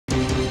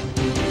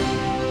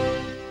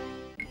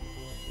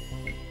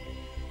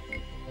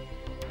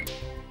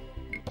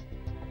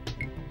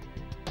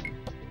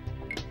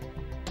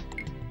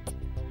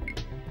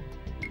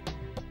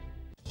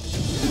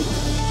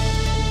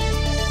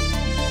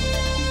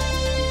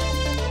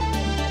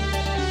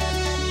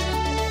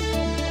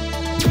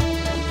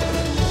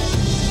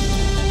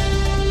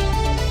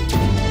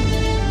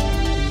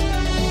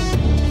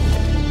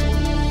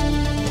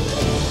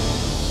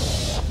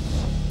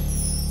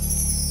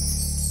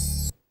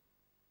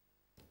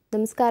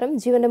നമസ്കാരം.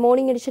 ജീവന്റെ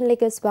മോർണിംഗ്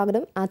എഡിഷനിലേക്ക്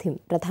സ്വാഗതം. ആദ്യം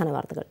പ്രധാന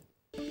വാർത്തകൾ.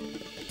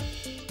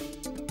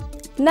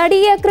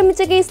 നടിയെ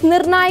ആക്രമിച്ച കേസ്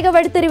നിർണായക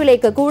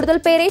വഴിത്തിരിവിലേക്ക്. കൂടുതൽ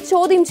പേരെ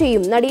ചോദ്യം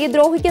ചെയ്യും. നടിയെ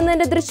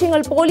ദ്രോഹിക്കുന്നതിന്റെ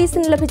ദൃശ്യങ്ങൾ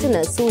പോലീസിന്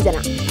ലഭിച്ചെന്ന് സൂചന.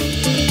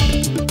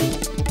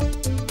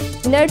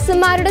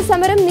 നഴ്സുമാരുടെ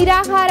സമരം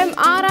നിരാഹാരം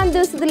 6ാം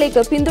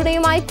ദിവസത്തിലേക്ക്.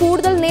 പിന്തുണയുമായി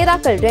കൂടുതൽ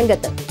നേതാക്കൾ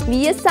രംഗത്ത്.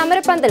 VS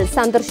സമരപന്തൽ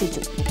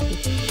സന്ദർശിച്ചു.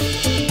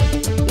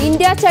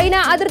 ഇന്ത്യ ചൈന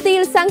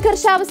അതിർത്തിയിൽ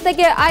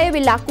സംഘർഷാവസ്ഥയ്ക്ക്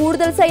അയവില്ല.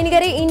 കൂടുതൽ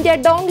സൈനികരെ ഇന്ത്യ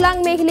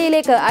ഡോങ്ലാങ്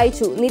മേഖലയിലേക്ക്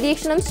അയച്ചു.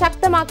 നിരീക്ഷണം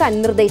ശക്തമാക്കാൻ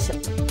നിർദ്ദേശം.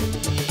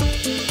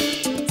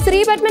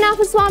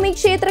 ശ്രീപത്മനാഭസ്വാമി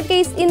ക്ഷേത്ര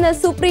കേസ് ഇന്ന്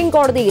സുപ്രീം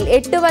കോടതിയിൽ.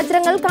 8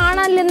 വജ്രങ്ങൾ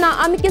കാണാനില്ലെന്ന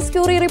അമിക്കസ്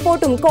ക്യൂറി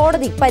റിപ്പോർട്ടും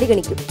കോടതി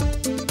പരിഗണിക്കും.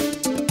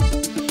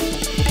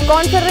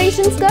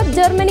 Confederations cup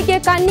ജർമ്മനിക്ക്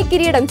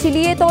കന്നിക്കിരീടം.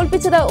 ചിലിയെ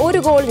തോൽപ്പിച്ചത്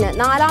 1 ഗോളിന്.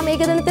 4ാം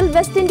ഏകദിനത്തിൽ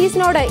വെസ്റ്റ്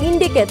ഇൻഡീസിനോട്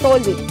ഇന്ത്യക്ക്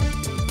തോൽവി.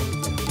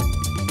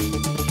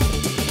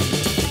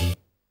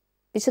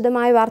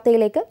 വിശദമായ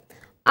വാർത്തയിലേക്ക്.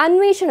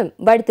 അന്വേഷണം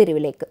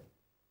വഴിത്തിരിവിലേക്ക്.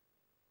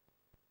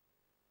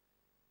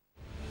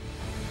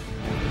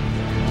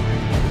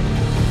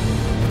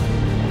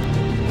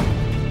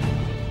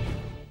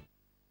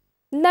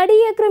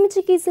 നടിയെ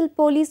ആക്രമിച്ച കേസിൽ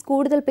പോലീസ്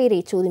കൂടുതൽ പേരെ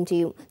ചോദ്യം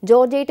ചെയ്യും.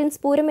 ജോർജ്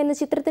ഏട്ടൻസ് പൂരം എന്ന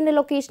ചിത്രത്തിന്റെ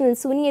ലൊക്കേഷനിൽ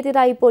സുനി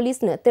എത്തിയതായി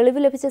പോലീസിന്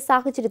തെളിവ് ലഭിച്ച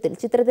സാഹചര്യത്തിൽ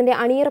ചിത്രത്തിന്റെ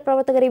അണിയറ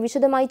പ്രവർത്തകരെ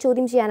വിശദമായി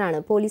ചോദ്യം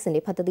ചെയ്യാനാണ്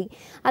പോലീസിന്റെ പദ്ധതി.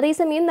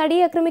 അതേസമയം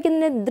നടിയെ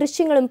ആക്രമിക്കുന്നതിന്റെ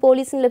ദൃശ്യങ്ങളും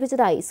പോലീസിന്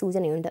ലഭിച്ചതായി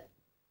സൂചനയുണ്ട്.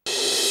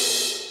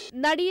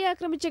 നടിയെ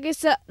ആക്രമിച്ച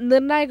കേസ്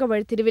നിർണായക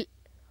വഴിത്തിരിവിൽ.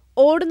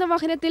 ഓടുന്ന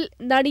വാഹനത്തിൽ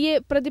നടിയെ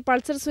പ്രതി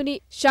പൾസർ സുനി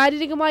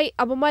ശാരീരികമായി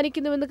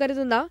അപമാനിക്കുന്നുവെന്ന്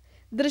കരുതുന്ന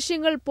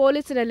ദൃശ്യങ്ങൾ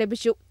പോലീസിന്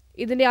ലഭിച്ചു.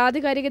 ഇതിന്റെ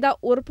ആധികാരികത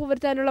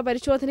ഉറപ്പുവരുത്താനുള്ള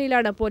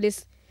പരിശോധനയിലാണ്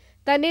പോലീസ്.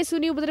 തന്നെ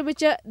സുനി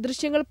ഉപദ്രവിച്ച്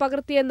ദൃശ്യങ്ങൾ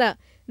പകർത്തിയെന്ന്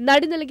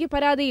നടി നൽകിയ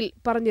പരാതിയിൽ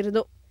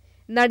പറഞ്ഞിരുന്നു.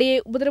 നടിയെ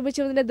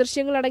ഉപദ്രവിച്ചതിന്റെ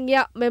ദൃശ്യങ്ങളടങ്ങിയ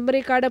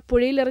മെമ്മറി കാർഡ്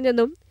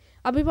പുഴയിലെറിഞ്ഞെന്നും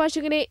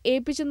അഭിഭാഷകനെ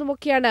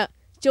ഏൽപ്പിച്ചെന്നുമൊക്കെയാണ്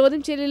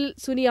ചോദ്യം ചെയ്യലിൽ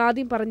സുനി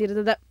ആദ്യം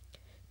പറഞ്ഞിരുന്നത്.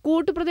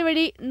 കൂട്ടുപ്രതി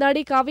വഴി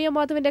നടി കാവ്യ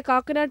മാധവന്റെ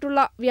കാക്കനാട്ടുള്ള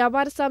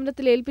വ്യാപാര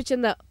സ്ഥാപനത്തിൽ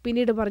ഏൽപ്പിച്ചെന്ന്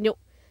പിന്നീട് പറഞ്ഞു.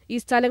 ഈ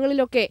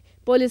സ്ഥലങ്ങളിലൊക്കെ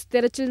പോലീസ്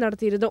തെരച്ചിൽ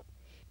നടത്തിയിരുന്നു.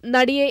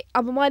 നടിയെ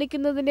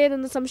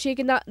അപമാനിക്കുന്നതിന്റേതെന്ന്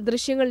സംശയിക്കുന്ന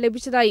ദൃശ്യങ്ങൾ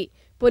ലഭിച്ചതായി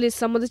പോലീസ്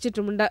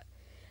സമ്മതിച്ചിട്ടുമുണ്ട്.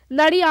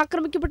 നടി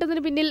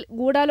ആക്രമിക്കപ്പെട്ടതിന് പിന്നിൽ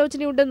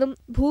ഗൂഢാലോചനയുണ്ടെന്നും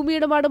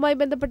ഭൂമിയിടപാടുമായി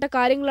ബന്ധപ്പെട്ട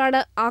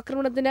കാര്യങ്ങളാണ്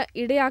ആക്രമണത്തിന്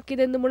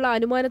ഇടയാക്കിയതെന്നുമുള്ള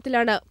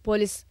അനുമാനത്തിലാണ്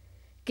പോലീസ്.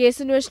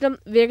 കേസന്വേഷണം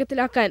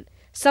വേഗത്തിലാക്കാൻ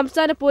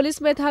സംസ്ഥാന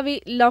പോലീസ് മേധാവി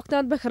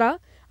ലോക്നാഥ് ബെഹ്റ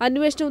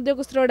അന്വേഷണ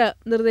ഉദ്യോഗസ്ഥരോട്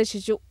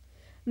നിർദ്ദേശിച്ചു.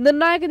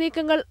 നിർണായക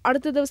നീക്കങ്ങൾ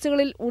അടുത്ത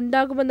ദിവസങ്ങളിൽ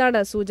ഉണ്ടാകുമെന്നാണ്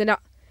സൂചന.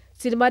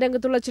 സിനിമാ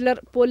രംഗത്തുള്ള ചിലർ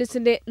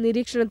പോലീസിന്റെ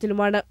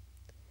നിരീക്ഷണത്തിലുമാണ്.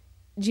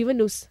 ജീവൻ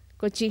ന്യൂസ്,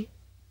 കൊച്ചി.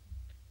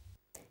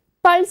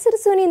 പൾസർ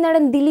സുനി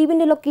നടൻ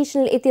ദിലീപിന്റെ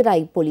ലൊക്കേഷനിൽ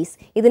എത്തിയതായി പോലീസ്.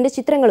 ഇതിന്റെ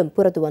ചിത്രങ്ങളും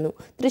പുറത്തുവന്നു.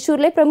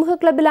 തൃശൂരിലെ പ്രമുഖ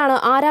ക്ലബ്ബിലാണ്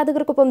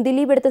ആരാധകർക്കൊപ്പം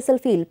ദിലീപ് എടുത്ത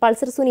സെൽഫിയിൽ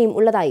പൾസർ സുനിയും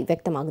ഉള്ളതായി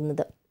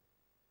വ്യക്തമാകുന്നത്.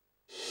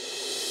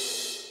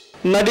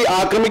 നടി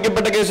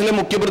ആക്രമിക്കപ്പെട്ട കേസിലെ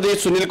മുഖ്യപ്രതി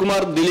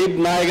സുനിൽകുമാർ ദിലീപ്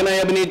നായകനായി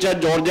അഭിനയിച്ച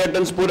ജോർജ്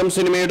ഏട്ടൻസ് പൂരം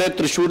സിനിമയുടെ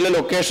തൃശൂരിലെ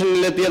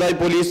ലൊക്കേഷനിലെത്തിയതായി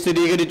പോലീസ്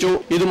സ്ഥിരീകരിച്ചു.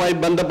 ഇതുമായി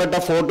ബന്ധപ്പെട്ട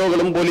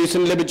ഫോട്ടോകളും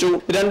പോലീസിന് ലഭിച്ചു.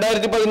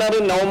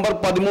 2016 നവംബർ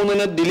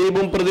 13-ന്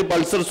ദിലീപും പ്രതി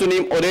പൾസർ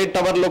സുനിയും ഒരേ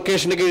ടവർ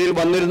ലൊക്കേഷന് കീഴിൽ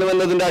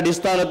വന്നിരുന്നുവെന്നതിന്റെ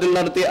അടിസ്ഥാനത്തിൽ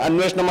നടത്തിയ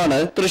അന്വേഷണമാണ്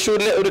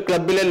തൃശൂരിലെ ഒരു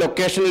ക്ലബ്ബിലെ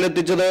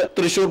ലൊക്കേഷനിലെത്തിച്ചത്.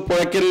 തൃശൂർ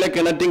പുഴയ്ക്കലിലെ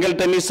കിണറ്റിങ്കൽ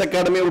ടെന്നീസ്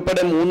അക്കാദമി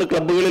ഉൾപ്പെടെ 3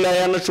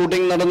 ക്ലബ്ബുകളിലായാണ്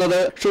ഷൂട്ടിംഗ് നടന്നത്.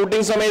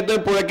 ഷൂട്ടിംഗ് സമയത്ത്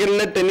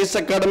പുഴയ്ക്കലിലെ ടെന്നീസ്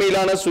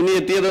അക്കാദമിയിലാണ് സുനി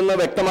എത്തിയതെന്ന്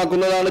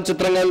വ്യക്തമാക്കുന്നതാണ്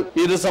ചിത്രങ്ങൾ.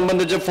 ഇത്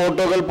സംബന്ധിച്ച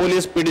ഫോട്ടോകൾ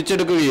പോലീസ്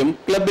പിടിച്ചെടുക്കുകയും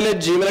ക്ലബിലെ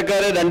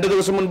ജീവനക്കാരെ 2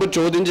 ദിവസം മുൻപ്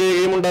ചോദ്യം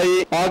ചെയ്യുകയുമുണ്ടായി.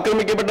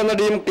 ആക്രമിക്കപ്പെട്ട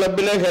നടിയും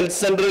ക്ലബിലെ ഹെൽത്ത്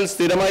സെന്ററിൽ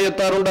സ്ഥിരമായി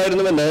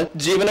എത്താറുണ്ടായിരുന്നുവെന്ന്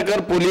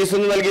ജീവനക്കാർ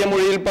പോലീസിന് നൽകിയ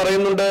മൊഴിയിൽ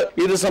പറയുന്നുണ്ട്.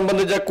 ഇത്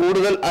സംബന്ധിച്ച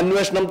കൂടുതൽ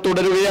അന്വേഷണം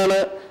തുടരുകയാണ്.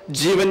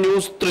 ജീവൻ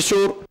ന്യൂസ്,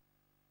 തൃശൂർ.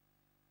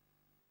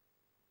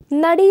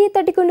 നടിയെ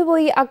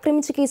തട്ടിക്കൊണ്ടുപോയി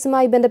ആക്രമിച്ച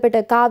കേസുമായി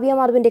ബന്ധപ്പെട്ട് കാവ്യ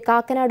മാധവന്റെ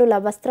കാക്കനാടുള്ള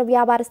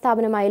വസ്ത്രവ്യാപാര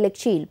സ്ഥാപനമായ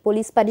ലക്ഷ്യയിൽ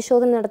പോലീസ്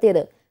പരിശോധന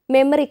നടത്തിയത്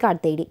മെമ്മറി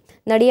കാർഡ് തേടി.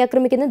 നടിയെ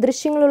ആക്രമിക്കുന്ന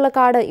ദൃശ്യങ്ങളുള്ള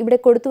കാർഡ് ഇവിടെ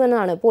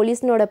കൊടുത്തുവെന്നാണ്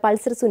പോലീസിനോട്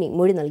പൾസർ സുനി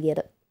മൊഴി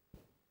നൽകിയത്.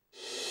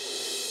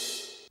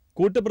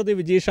 കൂട്ടുപ്രതി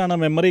വിജീഷാണ്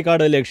മെമ്മറി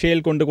കാർഡ് ലക്ഷ്യയിൽ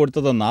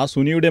കൊണ്ടുകൊടുത്തതെന്ന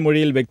സുനിയുടെ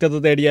മൊഴിയിൽ വ്യക്തത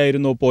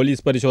തേടിയായിരുന്നു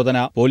പോലീസ് പരിശോധന.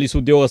 പോലീസ്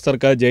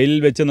ഉദ്യോഗസ്ഥർക്ക് ജയിലിൽ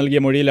വെച്ച് നൽകിയ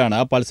മൊഴിയിലാണ്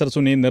പൾസർ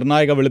സുനി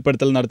നിർണായക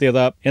വെളിപ്പെടുത്തൽ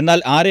നടത്തിയത്. എന്നാൽ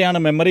ആരെയാണ്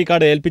മെമ്മറി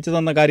കാർഡ്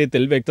ഏൽപ്പിച്ചതെന്ന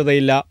കാര്യത്തിൽ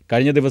വ്യക്തതയില്ല.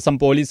 കഴിഞ്ഞ ദിവസം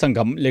പോലീസ്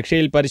സംഘം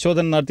ലക്ഷ്യയിൽ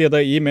പരിശോധന നടത്തിയത്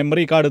ഈ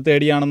മെമ്മറി കാർഡ്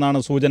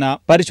തേടിയാണെന്നാണ് സൂചന.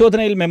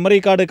 പരിശോധനയിൽ മെമ്മറി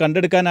കാർഡ്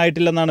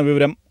കണ്ടെടുക്കാനായിട്ടില്ലെന്നാണ്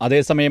വിവരം.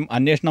 അതേസമയം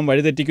അന്വേഷണം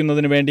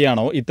വഴിതെറ്റിക്കുന്നതിന്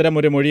വേണ്ടിയാണോ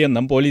ഇത്തരമൊരു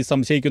മൊഴിയെന്നും പോലീസ്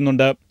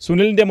സംശയിക്കുന്നുണ്ട്.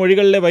 സുനിലിന്റെ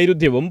മൊഴികളിലെ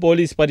വൈരുദ്ധ്യവും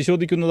പോലീസ്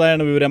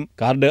പരിശോധിക്കുന്നതായാണ് വിവരം.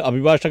 കാർഡ്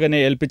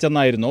അഭിഭാഷകനെ ഏൽപ്പിച്ചെന്നായിരുന്നു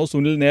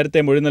സുനിൽ നേരത്തെ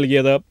മൊഴി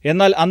നൽകിയത്.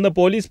 എന്നാൽ അന്ന്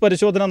പോലീസ്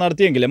പരിശോധന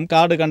നടത്തിയെങ്കിലും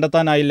കാർഡ്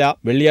കണ്ടെത്താനായില്ല.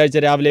 വെള്ളിയാഴ്ച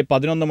രാവിലെ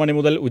 11 മണി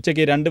മുതൽ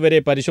ഉച്ചയ്ക്ക് 2 വരെ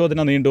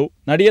പരിശോധന നീണ്ടു.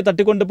 നടിയെ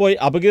തട്ടിക്കൊണ്ടുപോയി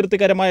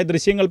അപകീർത്തികരമായ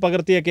ദൃശ്യങ്ങൾ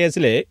പകർത്തിയ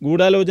കേസിലെ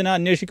ഗൂഢാലോചന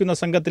അന്വേഷിക്കുന്ന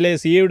സംഘത്തിലെ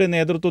സിഐയുടെ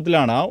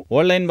നേതൃത്വത്തിലാണ്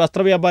ഓൺലൈൻ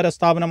വസ്ത്രവ്യാപാര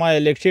സ്ഥാപനമായ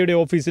ലക്ഷ്യയുടെ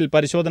ഓഫീസിൽ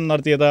പരിശോധന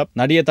നടത്തിയത്.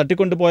 നടിയെ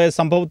തട്ടിക്കൊണ്ടുപോയ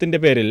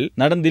സംഭവത്തിന്റെ പേരിൽ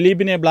നടൻ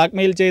ദിലീപിനെ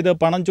ബ്ലാക്ക്മെയിൽ ചെയ്ത്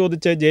പണം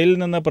ചോദിച്ച് ജയിലിൽ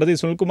നിന്ന് പ്രതി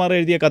സുനിൽകുമാർ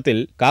എഴുതിയ കത്തിൽ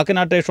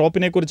കാക്കനാട്ടെ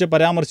ഷോപ്പിനെക്കുറിച്ച്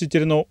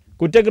പരാമർശിച്ചിരുന്നു.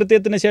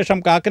 കുറ്റകൃത്യത്തിന് ശേഷം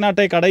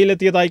കാക്കനാട്ടെ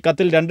കടയിലെത്തിയതായി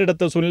കത്തിൽ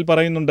 2 സുനിൽ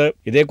പറയുന്നുണ്ട്.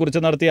 ഇതേക്കുറിച്ച്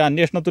നടത്തിയ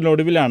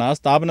അന്വേഷണത്തിനൊടുവിലാണ്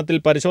സ്ഥാപനത്തിൽ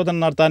പരിശോധന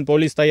നടത്താൻ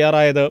പോലീസ്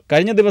തയ്യാറായത്.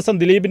 കഴിഞ്ഞ ദിവസം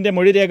ദിലീപിന്റെ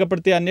മൊഴി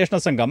രേഖപ്പെടുത്തിയ അന്വേഷണ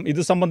സംഘം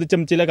ഇത്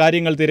സംബന്ധിച്ചും ചില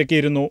കാര്യങ്ങൾ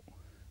തിരക്കിയിരുന്നു.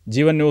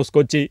 ജീവൻ ന്യൂസ്,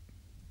 കൊച്ചി.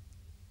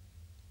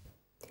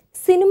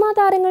 സിനിമാ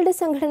താരങ്ങളുടെ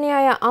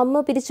സംഘടനയായ അമ്മ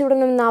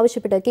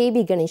പിരിച്ചുവിടണമെന്നാവശ്യപ്പെട്ട്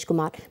KB ഗണേഷ്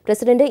കുമാർ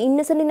പ്രസിഡന്റ്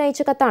ഇന്നസെന്റിന്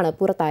അയച്ച കത്താണ്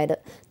പുറത്തായത്.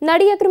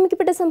 നടി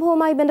ആക്രമിക്കപ്പെട്ട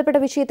സംഭവവുമായി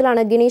ബന്ധപ്പെട്ട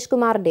വിഷയത്തിലാണ് ഗണേഷ്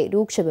കുമാറിന്റെ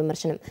രൂക്ഷ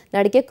വിമർശനം.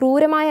 നടിക്ക്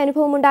ക്രൂരമായ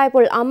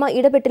അനുഭവമുണ്ടായപ്പോൾ അമ്മ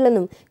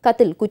ഇടപെട്ടില്ലെന്നും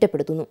കത്തിൽ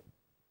കുറ്റപ്പെടുത്തുന്നു.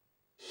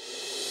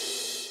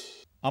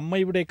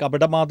 അമ്മയുടെ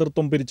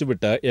കപടമാതൃത്വം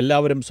പിരിച്ചുവിട്ട്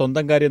എല്ലാവരും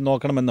സ്വന്തം കാര്യം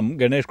നോക്കണമെന്നും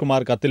ഗണേഷ്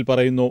കുമാർ കത്തിൽ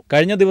പറയുന്നു.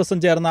 കഴിഞ്ഞ ദിവസം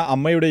ചേർന്ന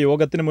അമ്മയുടെ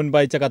യോഗത്തിന്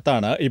മുൻപയച്ച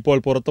കത്താണ് ഇപ്പോൾ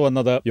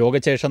പുറത്തുവന്നത്.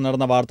 യോഗശേഷം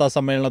നടന്ന വാർത്താ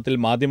സമ്മേളനത്തിൽ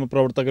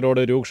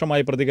മാധ്യമപ്രവർത്തകരോട്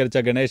രൂക്ഷമായി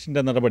പ്രതികരിച്ച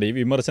ഗണേഷിന്റെ നടപടി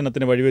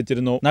വിമർശനത്തിന്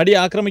വഴിവെച്ചിരുന്നു. നടി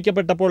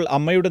ആക്രമിക്കപ്പെട്ടപ്പോൾ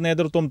അമ്മയുടെ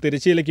നേതൃത്വം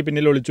തിരശ്ശീലയ്ക്ക്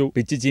പിന്നിലൊളിച്ചു.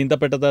 പിച്ച്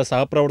ചീന്തപ്പെട്ടത്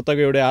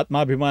സഹപ്രവർത്തകയുടെ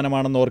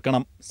ആത്മാഭിമാനമാണെന്ന്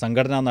ഓർക്കണം.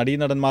 സംഘടനാ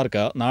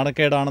നടീനടന്മാർക്ക്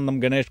നാണക്കേടാണെന്നും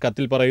ഗണേഷ്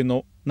കത്തിൽ പറയുന്നു.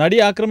 നടി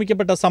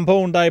ആക്രമിക്കപ്പെട്ട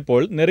സംഭവം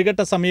ഉണ്ടായപ്പോൾ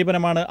നെറുകെട്ട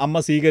സമീപനമാണ് അമ്മ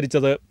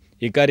സ്വീകരിച്ചത്.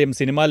 ഇക്കാര്യം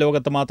സിനിമാ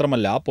ലോകത്ത്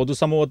മാത്രമല്ല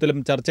പൊതുസമൂഹത്തിലും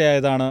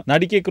ചർച്ചയായതാണ്.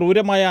 നടിക്ക്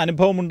ക്രൂരമായ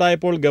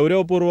അനുഭവമുണ്ടായപ്പോൾ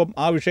ഗൗരവപൂർവ്വം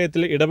ആ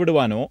വിഷയത്തിൽ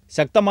ഇടപെടുവാനോ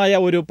ശക്തമായ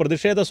ഒരു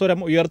പ്രതിഷേധ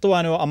സ്വരം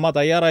ഉയർത്തുവാനോ അമ്മ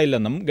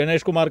തയ്യാറായില്ലെന്നും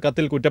ഗണേഷ് കുമാർ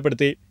കത്തിൽ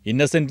കുറ്റപ്പെടുത്തി.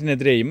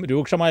 ഇന്നസെന്റിനെതിരെയും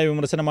രൂക്ഷമായ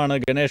വിമർശനമാണ്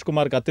ഗണേഷ്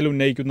കുമാർ കത്തിൽ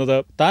ഉന്നയിക്കുന്നത്.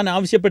 താൻ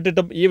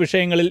ആവശ്യപ്പെട്ടിട്ടും ഈ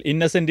വിഷയങ്ങളിൽ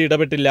ഇന്നസെന്റ്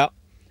ഇടപെട്ടില്ല.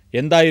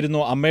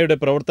 എന്തായിരുന്നു അമ്മയുടെ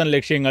പ്രവർത്തന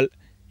ലക്ഷ്യങ്ങൾ?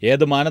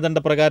 ഏത്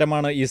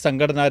മാനദണ്ഡപ്രകാരമാണ് ഈ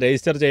സംഘടന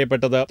രജിസ്റ്റർ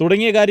ചെയ്യപ്പെട്ടത്?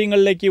 തുടങ്ങിയ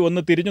കാര്യങ്ങളിലേക്ക്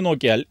ഒന്ന് തിരിഞ്ഞു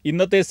നോക്കിയാൽ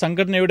ഇന്നത്തെ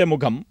സംഘടനയുടെ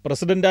മുഖം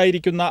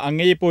പ്രസിഡന്റായിരിക്കുന്ന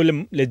അങ്ങയെപ്പോലും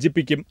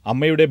ലജ്ജിപ്പിക്കും.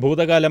 അമ്മയുടെ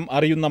ഭൂതകാലം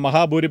അറിയുന്ന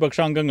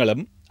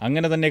മഹാഭൂരിപക്ഷാംഗങ്ങളും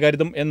അങ്ങനെ തന്നെ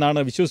കരുതും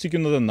എന്നാണ്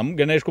വിശ്വസിക്കുന്നതെന്നും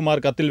ഗണേഷ്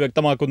കുമാർ കത്തിൽ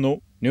വ്യക്തമാക്കുന്നു.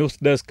 ന്യൂസ്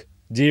ഡെസ്ക്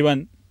ജീവൻ.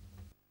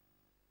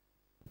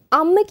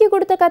 അമ്മയ്ക്ക്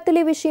കൊടുത്ത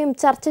കത്തിലെ വിഷയം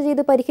ചർച്ച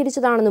ചെയ്ത്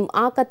പരിഹരിച്ചതാണെന്നും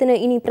ആ കത്തിന്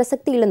ഇനി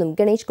പ്രസക്തിയില്ലെന്നും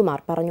ഗണേഷ് കുമാർ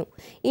പറഞ്ഞു.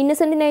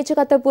 ഇന്നസെന്റിന് അയച്ച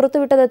കത്ത്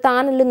പുറത്തുവിട്ടത്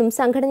താനല്ലെന്നും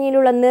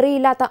സംഘടനയിലുള്ള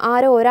നെറിയില്ലാത്ത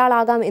ആരോ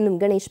ഒരാളാകാം എന്നും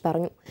ഗണേഷ്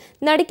പറഞ്ഞു.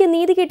 നടിക്ക്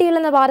നീതി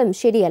കിട്ടിയില്ലെന്ന വാദം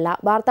ശരിയല്ല.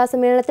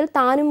 വാർത്താസമ്മേളനത്തിൽ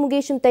താനും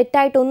മുകേഷും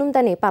തെറ്റായിട്ടൊന്നും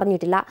തന്നെ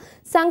പറഞ്ഞിട്ടില്ല.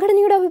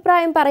 സംഘടനയുടെ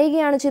അഭിപ്രായം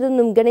പറയുകയാണ്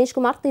ചെയ്തതെന്നും ഗണേഷ്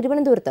കുമാർ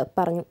തിരുവനന്തപുരത്ത്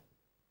പറഞ്ഞു.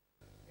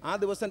 ആ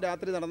ദിവസം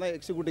രാത്രി നടന്ന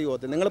എക്സിക്യൂട്ടീവ്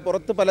യോഗത്തിൽ നിങ്ങൾ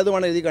പുറത്ത്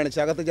പലതുമാണ് എഴുതി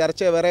കാണിച്ചത്. അകത്ത്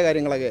ചർച്ച വേറെ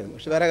കാര്യങ്ങളൊക്കെ ആയിരുന്നു.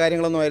 പക്ഷെ വേറെ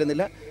കാര്യങ്ങളൊന്നും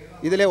ആയിരുന്നില്ല.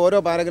 ഇതിലെ ഓരോ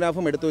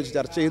പാരഗ്രാഫും എടുത്തു വെച്ച്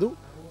ചർച്ച ചെയ്തു.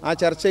 ആ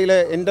ചർച്ചയിൽ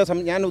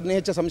ഞാൻ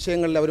ഉന്നയിച്ച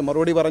സംശയങ്ങളിൽ അവർ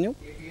മറുപടി പറഞ്ഞു.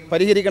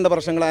 പരിഹരിക്കേണ്ട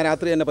പ്രശ്നങ്ങൾ ആ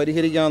രാത്രി തന്നെ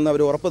പരിഹരിക്കാമെന്ന്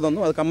അവർ ഉറപ്പ് തന്നു.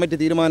 അത് കമ്മിറ്റി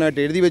തീരുമാനമായിട്ട്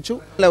എഴുതി വെച്ചു.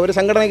 അല്ല, ഒരു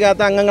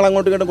സംഘടനയ്ക്കകത്ത് അംഗങ്ങൾ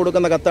അങ്ങോട്ടും ഇങ്ങോട്ടും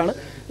കൊടുക്കുന്ന കത്താണ്.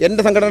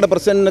 എൻ്റെ സംഘടനയുടെ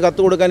പ്രസിഡന്റിന്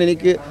കത്ത് കൊടുക്കാൻ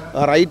എനിക്ക്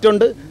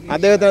റൈറ്റുണ്ട്.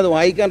 അദ്ദേഹത്തിന് അത്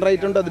വായിക്കാൻ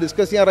റൈറ്റുണ്ട്, അത്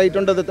ഡിസ്കസ് ചെയ്യാൻ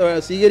റൈറ്റുണ്ട്, അത്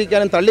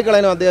സ്വീകരിക്കാനും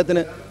തള്ളിക്കളയാനും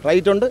അദ്ദേഹത്തിന്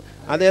റൈറ്റുണ്ട്.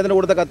 അദ്ദേഹത്തിന്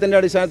കൊടുത്ത കത്തിൻ്റെ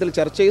അടിസ്ഥാനത്തിൽ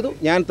ചർച്ച ചെയ്തു.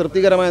 ഞാൻ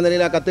തൃപ്തികരമായ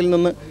നിലയിൽ ആ കത്തിൽ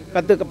നിന്ന്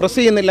കത്ത് പ്രസ്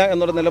ചെയ്യുന്നില്ല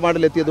എന്നുള്ള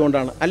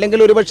നിലപാടിലെത്തിയതുകൊണ്ടാണ്. അല്ലെങ്കിൽ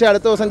ഒരുപക്ഷെ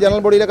അടുത്ത ദിവസം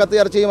ജനറൽ ബോഡിയിലെ കത്ത്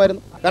ചർച്ച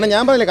ചെയ്യുമായിരുന്നു. കാരണം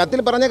ഞാൻ പറഞ്ഞില്ല,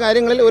 കത്തിൽ പറഞ്ഞ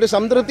കാര്യങ്ങളിൽ ഒരു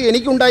സംതൃപ്തി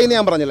എനിക്കുണ്ടായി എന്ന്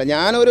ഞാൻ പറഞ്ഞില്ല.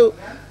 ഞാനൊരു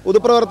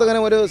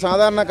പൊതുപ്രവർത്തകനും ഒരു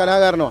സാധാരണ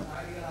കലാകാരനുമാണ്,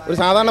 ഒരു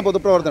സാധാരണ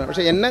പൊതുപ്രവർത്തനം.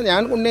 പക്ഷേ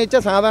ഞാൻ ഉന്നയിച്ച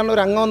സാധാരണ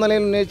ഒരു അംഗം എന്ന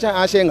നിലയിൽ ഉന്നയിച്ച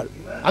ആശയങ്ങൾ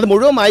അത്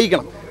മുഴുവൻ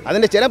വായിക്കണം.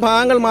 അതിൻ്റെ ചില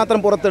ഭാഗങ്ങൾ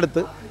മാത്രം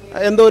പുറത്തെടുത്ത്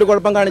എന്തോ ഒരു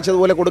കുഴപ്പം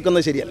കാണിച്ചതുപോലെ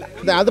കൊടുക്കുന്നത് ശരിയല്ല.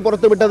 അത്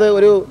പുറത്ത് വിട്ടത്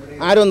ഒരു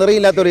ആരോ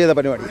നിറയില്ലാത്ത ഒരു ചെയ്ത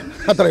പരിപാടിയാണ്.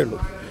 അത്രയേ ഉള്ളൂ.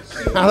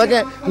 അതൊക്കെ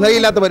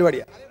നിറയില്ലാത്ത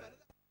പരിപാടിയാണ്.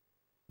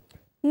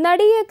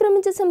 നടിയെ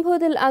ആക്രമിച്ച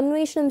സംഭവത്തിൽ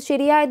അന്വേഷണം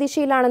ശരിയായ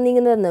ദിശയിലാണ്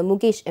നീങ്ങുന്നതെന്ന്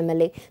മുകേഷ്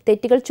MLA.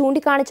 തെറ്റുകൾ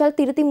ചൂണ്ടിക്കാണിച്ചാൽ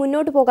തിരുത്തി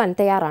മുന്നോട്ട് പോകാൻ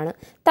തയ്യാറാണ്.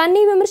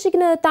 തന്നെ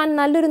വിമർശിക്കുന്നത് താൻ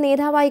നല്ലൊരു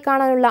നേതാവായി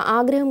കാണാനുള്ള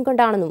ആഗ്രഹം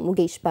കൊണ്ടാണെന്നും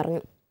മുകേഷ്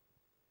പറഞ്ഞു.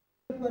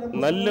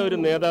 നല്ലൊരു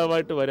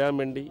നേതാവായിട്ട് വരാൻ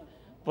വേണ്ടി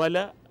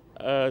പല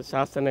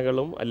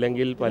ശാസനകളും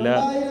അല്ലെങ്കിൽ പല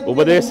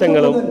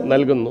ഉപദേശങ്ങളും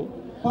നൽകുന്നു.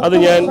 അത്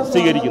ഞാൻ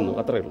സ്വീകരിക്കുന്നു.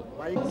 അത്രയേ ഉള്ളൂ.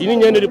 ഇനി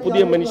ഞാനൊരു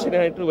പുതിയ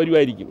മനുഷ്യനായിട്ട്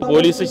വരുമായിരിക്കും.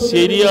 പോലീസ്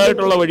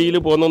ശരിയായിട്ടുള്ള വഴിയിൽ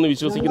പോകുന്നെന്ന്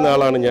വിശ്വസിക്കുന്ന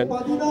ആളാണ് ഞാൻ.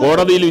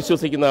 കോടതിയിൽ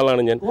വിശ്വസിക്കുന്ന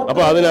ആളാണ് ഞാൻ.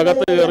 അപ്പോൾ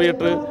അതിനകത്ത്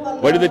കയറിയിട്ട്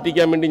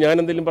വഴിതെറ്റിക്കാൻ വേണ്ടി ഞാൻ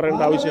എന്തെങ്കിലും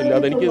പറയേണ്ട ആവശ്യമില്ല.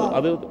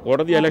 അത്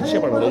കോടതി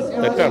അലക്ഷ്യമാണ്,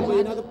 തെറ്റാണ്.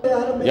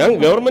 ഞാൻ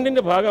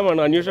ഗവൺമെന്റിന്റെ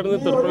ഭാഗമാണ്.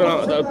 അന്വേഷണത്തിന്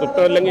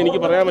തൃപ്തനല്ലെങ്കിൽ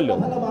എനിക്ക് പറയാമല്ലോ,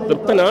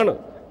 തൃപ്തനാണ്.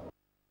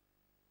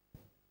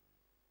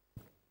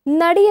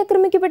 നടി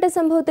ആക്രമിക്കപ്പെട്ട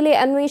സംഭവത്തിലെ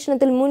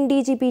അന്വേഷണത്തിൽ മുൻ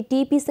DGP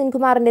TP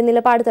സെൻകുമാറിന്റെ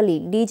നിലപാട് തള്ളി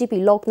DGP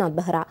ലോക്നാഥ്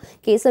ബെഹ്റ.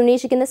 കേസ്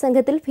അന്വേഷിക്കുന്ന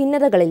സംഘത്തിൽ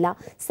ഭിന്നതകളില്ല.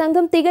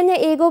 സംഘം തികഞ്ഞ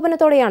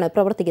ഏകോപനത്തോടെയാണ്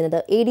പ്രവർത്തിക്കുന്നത്.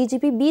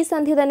 ADGP B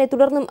സന്ധ്യ തന്നെ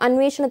തുടർന്നും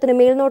അന്വേഷണത്തിന്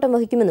മേൽനോട്ടം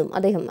വഹിക്കുമെന്നും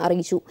അദ്ദേഹം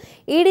അറിയിച്ചു.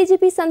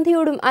 ADGP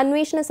സന്ധ്യയോടും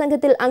അന്വേഷണ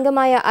സംഘത്തിൽ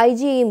അംഗമായ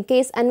IGയെയും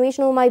കേസ്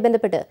അന്വേഷണവുമായി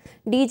ബന്ധപ്പെട്ട്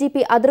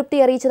DGP അതൃപ്തി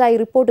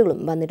അറിയിച്ചതായി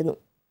റിപ്പോർട്ടുകളും വന്നിരുന്നു.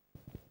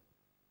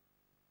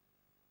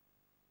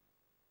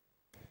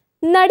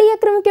 നടി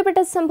ആക്രമിക്കപ്പെട്ട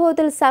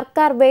സംഭവത്തിൽ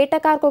സർക്കാർ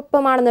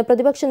വേട്ടക്കാർക്കൊപ്പമാണെന്ന്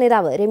പ്രതിപക്ഷ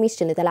നേതാവ് രമേശ്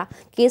ചെന്നിത്തല.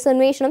 കേസ്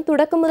അന്വേഷണം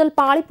തുടക്കം മുതൽ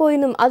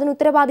പാളിപ്പോയെന്നും അതിന്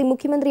ഉത്തരവാദി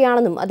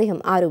മുഖ്യമന്ത്രിയാണെന്നും അദ്ദേഹം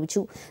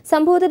ആരോപിച്ചു.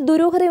 സംഭവത്തിൽ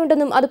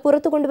ദുരൂഹതയുണ്ടെന്നും അത്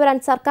പുറത്തു കൊണ്ടുവരാൻ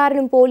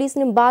സർക്കാരിനും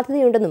പോലീസിനും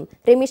ബാധ്യതയുണ്ടെന്നും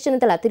രമേശ്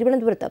ചെന്നിത്തല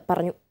തിരുവനന്തപുരത്ത്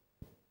പറഞ്ഞു.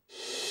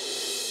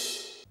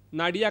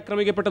 നടി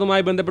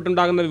ആക്രമിക്കപ്പെട്ടതുമായി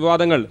ബന്ധപ്പെട്ടുണ്ടാകുന്ന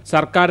വിവാദങ്ങൾ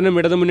സർക്കാരിനും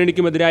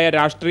ഇടതുമുന്നണിക്കുമെതിരായ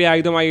രാഷ്ട്രീയ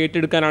ആയുധമായി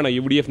ഏറ്റെടുക്കാനാണ്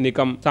UDF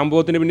നീക്കം.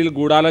 സംഭവത്തിന് പിന്നിൽ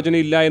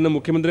ഗൂഢാലോചനയില്ല എന്ന്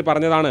മുഖ്യമന്ത്രി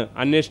പറഞ്ഞതാണ്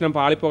അന്വേഷണം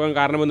പാളിപ്പോകാൻ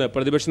കാരണമെന്ന്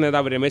പ്രതിപക്ഷ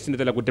നേതാവ് രമേശ്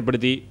ചെന്നിത്തല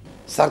കുറ്റപ്പെടുത്തി.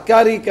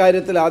 സർക്കാർ ഈ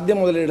കാര്യത്തിൽ ആദ്യം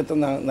മുതലെടുത്ത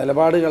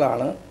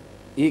നിലപാടുകളാണ്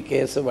ഈ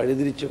കേസ്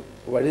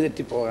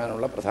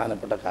വഴിതെറ്റിപ്പോകാനുള്ള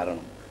പ്രധാനപ്പെട്ട കാരണം.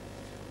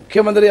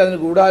 മുഖ്യമന്ത്രി അതിന്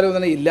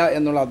ഗൂഢാലോചന ഇല്ല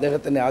എന്നുള്ള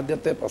അദ്ദേഹത്തിൻ്റെ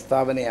ആദ്യത്തെ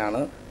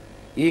പ്രസ്താവനയാണ്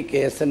ഈ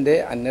കേസിൻ്റെ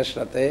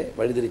അന്വേഷണത്തെ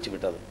വഴിതിരിച്ചു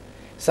വിട്ടത്.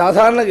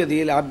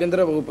 സാധാരണഗതിയിൽ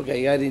ആഭ്യന്തര വകുപ്പ്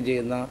കൈകാര്യം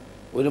ചെയ്യുന്ന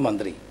ഒരു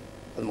മന്ത്രി,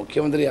 അത്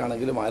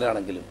മുഖ്യമന്ത്രിയാണെങ്കിലും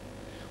ആരാണെങ്കിലും,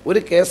 ഒരു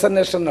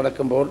കേസന്വേഷണം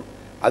നടക്കുമ്പോൾ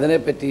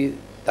അതിനെപ്പറ്റി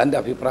തൻ്റെ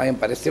അഭിപ്രായം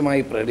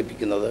പരസ്യമായി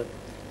പ്രകടിപ്പിക്കുന്നത്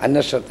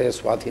അന്വേഷണത്തെ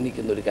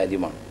സ്വാധീനിക്കുന്ന ഒരു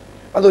കാര്യമാണ്.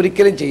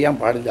 അതൊരിക്കലും ചെയ്യാൻ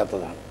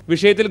പാടില്ലാത്തതാണ്.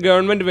 വിഷയത്തിൽ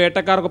ഗവൺമെന്റ്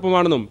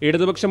വേട്ടക്കാർക്കൊപ്പമാണെന്നും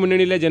ഇടതുപക്ഷ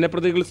മുന്നണിയിലെ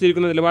ജനപ്രതിനിധികൾ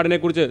സ്വീകരിക്കുന്ന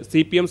നിലപാടിനെക്കുറിച്ച്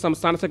CPM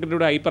സംസ്ഥാന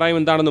സെക്രട്ടറിയുടെ അഭിപ്രായം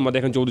എന്താണെന്നും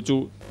അദ്ദേഹം ചോദിച്ചു.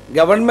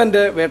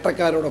 ഗവൺമെന്റ്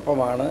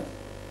വേട്ടക്കാരോടൊപ്പമാണ്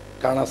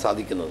കാണാൻ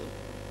സാധിക്കുന്നത്.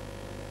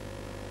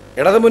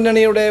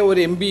 ഇടതുമുന്നണിയുടെ ഒരു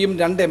MPയും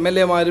 2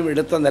 MLAമാരും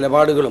എടുത്ത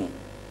നിലപാടുകളും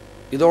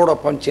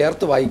ഇതോടൊപ്പം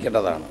ചേർത്ത്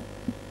വായിക്കേണ്ടതാണ്.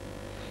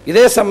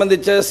 ഇതേ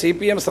സംബന്ധിച്ച്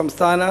CPM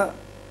സംസ്ഥാന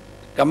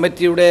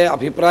കമ്മിറ്റിയുടെ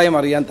അഭിപ്രായം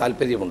അറിയാൻ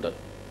താൽപ്പര്യമുണ്ട്.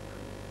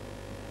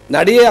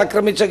 നടിയെ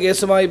ആക്രമിച്ച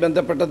കേസുമായി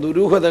ബന്ധപ്പെട്ട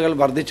ദുരൂഹതകൾ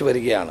വർദ്ധിച്ചു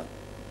വരികയാണ്.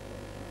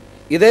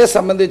 ഇതേ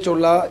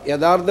സംബന്ധിച്ചുള്ള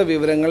യഥാർത്ഥ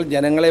വിവരങ്ങൾ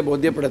ജനങ്ങളെ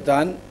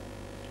ബോധ്യപ്പെടുത്താൻ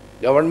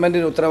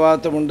ഗവൺമെന്റിന്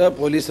ഉത്തരവാദിത്തമുണ്ട്,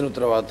 പോലീസിന്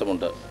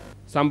ഉത്തരവാദിത്തമുണ്ട്.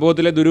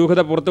 സംഭവത്തിലെ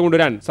ദുരൂഹത പുറത്തു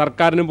കൊണ്ടുവരാൻ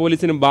സർക്കാരിനും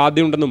പോലീസിനും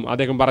ബാധ്യതയുണ്ടെന്നും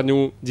അദ്ദേഹം പറഞ്ഞു.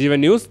 ജീവൻ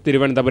ന്യൂസ്,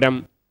 തിരുവനന്തപുരം.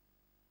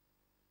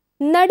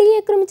 നടിയെ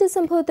ആക്രമിച്ച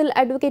സംഭവത്തിൽ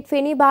അഡ്വക്കേറ്റ്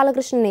ഫെനി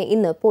ബാലകൃഷ്ണനെ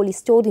ഇന്ന്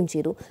പോലീസ് ചോദ്യം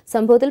ചെയ്തു.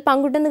 സംഭവത്തിൽ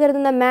പങ്കുണ്ടെന്ന്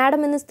കരുതുന്ന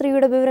മാഡം എന്ന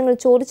സ്ത്രീയുടെ വിവരങ്ങൾ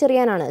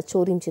ചോദിച്ചറിയാനാണ്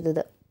ചോദ്യം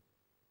ചെയ്തത്.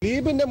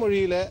 ദിലീപിന്റെ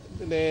മൊഴിയിൽ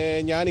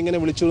ഞാൻ ഇങ്ങനെ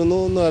വിളിച്ചിരുന്നു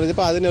എന്ന്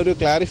പറഞ്ഞപ്പോൾ അതിനൊരു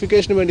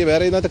ക്ലാരിഫിക്കേഷന് വേണ്ടി,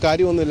 വേറെ ഇതിനകത്ത്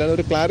കാര്യമൊന്നുമില്ല,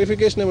 ഒരു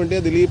ക്ലാരിഫിക്കേഷന് വേണ്ടി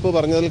ദിലീപ്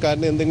പറഞ്ഞതിൽ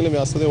കാര്യം എന്തെങ്കിലും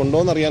വ്യാസത ഉണ്ടോ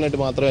എന്ന് അറിയാനായിട്ട്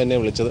മാത്രമേ എന്നെ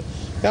വിളിച്ചത്.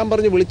 ഞാൻ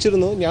പറഞ്ഞു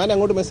വിളിച്ചിരുന്നു, ഞാൻ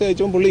അങ്ങോട്ട് മെസ്സേജ്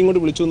അയച്ചപ്പോൾ പുള്ളി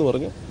ഇങ്ങോട്ട് വിളിച്ചു എന്ന്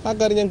പറഞ്ഞു. ആ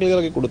കാര്യം ഞാൻ ക്ലിയർ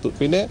ആക്കി കൊടുത്തു.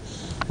 പിന്നെ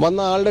വന്ന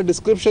ആളുടെ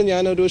ഡിസ്ക്രിപ്ഷൻ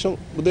ഞാൻ ഒരു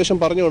ഉദ്ദേശം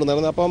പറഞ്ഞു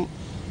കൊടുത്തായിരുന്നു. അപ്പം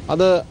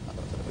അത്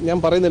ഞാൻ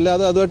പറയുന്നില്ല,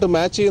 അത് അതുമായിട്ട്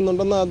മാച്ച്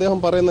ചെയ്യുന്നുണ്ടെന്ന് അദ്ദേഹം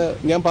പറയുന്നത്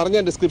ഞാൻ പറഞ്ഞ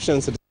ഡിസ്ക്രിപ്ഷൻ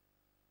അനുസരിച്ച്.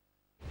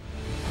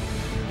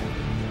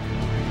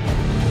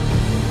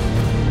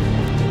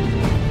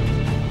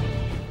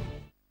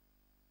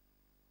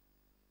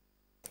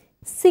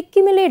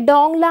 സിക്കിമിലെ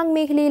ഡോങ്ലാങ്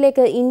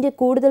മേഖലയിലേക്ക് ഇന്ത്യ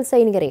കൂടുതൽ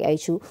സൈനികരെ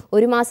അയച്ചു.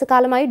 ഒരു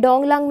മാസക്കാലമായി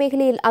ഡോങ്ലാങ്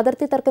മേഖലയിൽ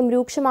അതിർത്തി തർക്കം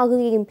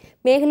രൂക്ഷമാകുകയും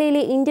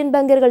മേഖലയിലെ ഇന്ത്യൻ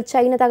ബങ്കറുകൾ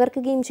ചൈന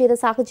തകർക്കുകയും ചെയ്ത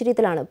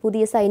സാഹചര്യത്തിലാണ്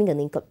പുതിയ സൈനിക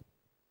നീക്കം.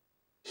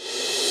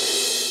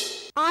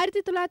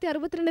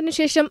 1962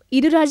 ശേഷം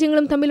ഇരു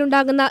രാജ്യങ്ങളും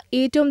തമ്മിലുണ്ടാകുന്ന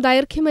ഏറ്റവും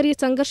ദൈർഘ്യമേറിയ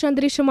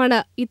സംഘർഷാന്തരീക്ഷമാണ്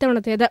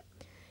ഇത്തവണത്തേത്.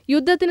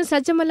 യുദ്ധത്തിന്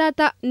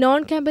സജ്ജമല്ലാത്ത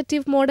നോൺ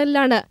കോമ്പറ്റീവ്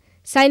മോഡലിലാണ്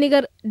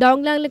സൈനികർ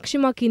ഡോങ്ലാങ്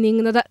ലക്ഷ്യമാക്കി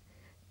നീങ്ങുന്നത്.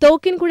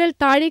 തോക്കിൻ കുഴൽ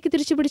താഴേക്ക്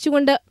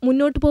തിരിച്ചുപിടിച്ചുകൊണ്ട്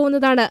മുന്നോട്ടു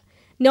പോകുന്നതാണ്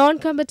നോൺ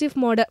കോമ്പറ്റീവ്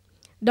മോഡ്.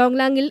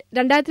 ഡോങ്ലാങ്ങിൽ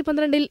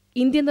 2012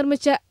 ഇന്ത്യ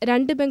നിർമ്മിച്ച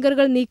 2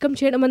 ബങ്കറുകൾ നീക്കം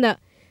ചെയ്യണമെന്ന്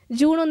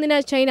ജൂൺ 1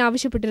 ചൈന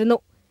ആവശ്യപ്പെട്ടിരുന്നു.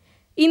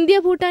 ഇന്ത്യ,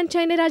 ഭൂട്ടാൻ,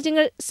 ചൈന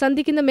രാജ്യങ്ങൾ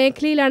സന്ധിക്കുന്ന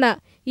മേഖലയിലാണ്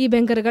ഈ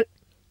ബങ്കറുകൾ.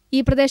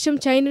 ഈ പ്രദേശം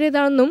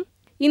ചൈനയുടേതാണെന്നും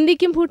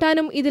ഇന്ത്യക്കും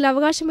ഭൂട്ടാനും ഇതിൽ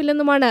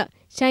അവകാശമില്ലെന്നുമാണ്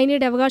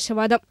ചൈനയുടെ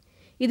അവകാശവാദം.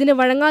 ഇതിന്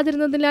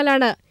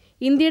വഴങ്ങാതിരുന്നതിനാലാണ്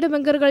ഇന്ത്യയുടെ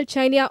ബങ്കറുകൾ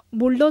ചൈന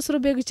ബുൾഡോസർ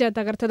ഉപയോഗിച്ച്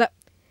തകർത്തത്.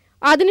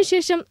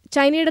 അതിനുശേഷം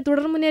ചൈനയുടെ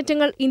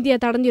തുടർമുന്നേറ്റങ്ങൾ ഇന്ത്യ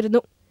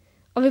തടഞ്ഞിരുന്നു.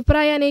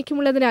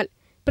 അഭിപ്രായാനൈക്യമുള്ളതിനാൽ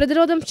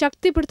പ്രതിരോധം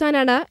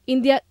ശക്തിപ്പെടുത്താനാണ്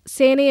ഇന്ത്യ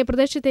സേനയെ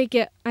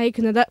പ്രദേശത്തേക്ക്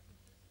അയക്കുന്നത്.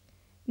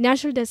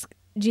 നാഷണൽ ഡെസ്ക്,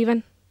 ജീവൻ.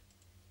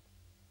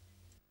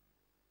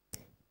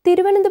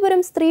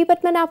 തിരുവനന്തപുരം ശ്രീ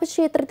പത്മനാഭ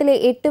ക്ഷേത്രത്തിലെ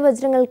 8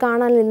 വജ്രങ്ങൾ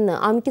കാണാനില്ലെന്ന്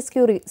അമിക്കസ്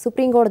ക്യൂറി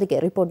സുപ്രീംകോടതിക്ക്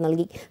റിപ്പോർട്ട്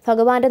നൽകി.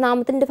 ഭഗവാന്റെ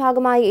നാമത്തിന്റെ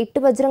ഭാഗമായി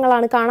 8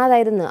 വജ്രങ്ങളാണ്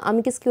കാണാതായതെന്ന്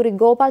അമിക്കസ് ക്യൂറി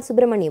ഗോപാൽ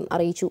സുബ്രഹ്മണ്യം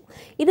അറിയിച്ചു.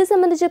 ഇത്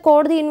സംബന്ധിച്ച്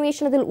കോടതി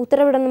അന്വേഷണത്തിൽ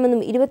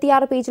ഉത്തരവിടണമെന്നും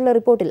 26 പേജുള്ള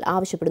റിപ്പോർട്ടിൽ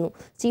ആവശ്യപ്പെടുന്നു.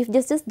 ചീഫ്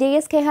ജസ്റ്റിസ്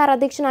JS ഖെഹാർ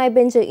അധ്യക്ഷനായ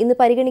ബെഞ്ച് ഇന്ന്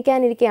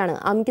പരിഗണിക്കാനിരിക്കെയാണ്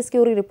അമിക്കസ്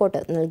ക്യൂറി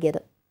റിപ്പോർട്ട്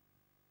നൽകിയത്.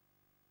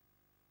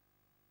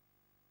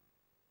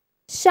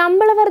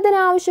 ശമ്പള വർധന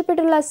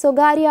ആവശ്യപ്പെട്ടുള്ള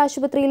സ്വകാര്യ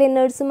ആശുപത്രിയിലെ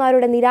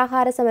നഴ്സുമാരുടെ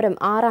നിരാഹാര സമരം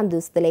 6ാം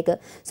ദിവസത്തിലേക്ക്.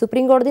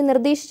 സുപ്രീംകോടതി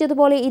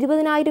നിർദ്ദേശിച്ചതുപോലെ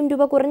 20,000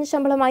 രൂപ കുറഞ്ഞ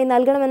ശമ്പളമായി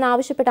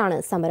നൽകണമെന്നാവശ്യപ്പെട്ടാണ്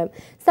സമരം.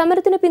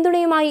 സമരത്തിന്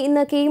പിന്തുണയുമായി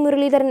ഇന്ന് K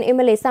മുരളീധരൻ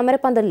MLA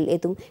സമരപ്പന്തലിൽ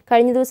എത്തും.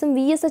 കഴിഞ്ഞ ദിവസം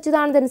VS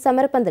അച്യുതാനന്ദൻ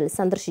സമരപ്പന്തൽ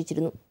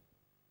സന്ദർശിച്ചിരുന്നു.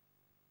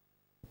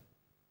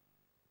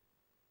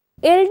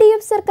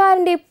 LDF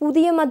സർക്കാരിന്റെ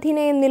പുതിയ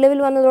മദ്യനയം നിലവിൽ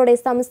വന്നതോടെ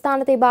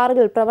സംസ്ഥാനത്തെ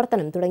ബാറുകൾ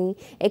പ്രവർത്തനം തുടങ്ങി.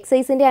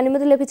 എക്സൈസിന്റെ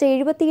അനുമതി ലഭിച്ച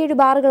 77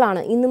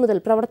 ബാറുകളാണ് ഇന്നു മുതൽ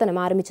പ്രവർത്തനം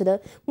ആരംഭിച്ചത്.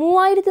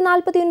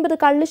 3049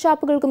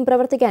 കള്ളുഷാപ്പുകൾക്കും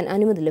പ്രവർത്തിക്കാൻ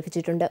അനുമതി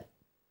ലഭിച്ചിട്ടുണ്ട്.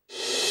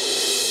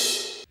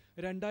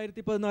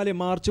 2014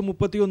 മാർച്ച്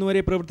 31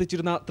 വരെ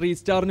പ്രവർത്തിച്ചിരുന്ന 3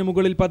 സ്റ്റാറിന്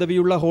മുകളിൽ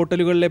പദവിയുള്ള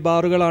ഹോട്ടലുകളിലെ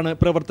ബാറുകളാണ്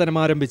പ്രവർത്തനം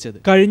ആരംഭിച്ചത്.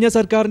 കഴിഞ്ഞ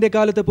സർക്കാരിന്റെ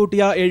കാലത്ത്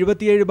പൂട്ടിയ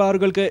 77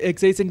 ബാറുകൾക്ക്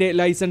എക്സൈസിന്റെ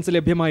ലൈസൻസ്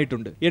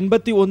ലഭ്യമായിട്ടുണ്ട്.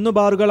 81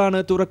 ബാറുകളാണ്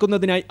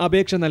തുറക്കുന്നതിനായി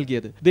അപേക്ഷ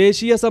നൽകിയത്.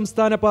 ദേശീയ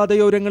സംസ്ഥാന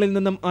പാതയോരങ്ങളിൽ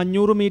നിന്നും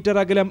 500 മീറ്റർ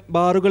അകലം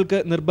ബാറുകൾക്ക്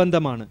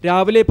നിർബന്ധമാണ്.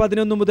 രാവിലെ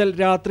 11 മുതൽ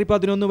രാത്രി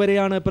 11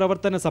 വരെയാണ്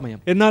പ്രവർത്തന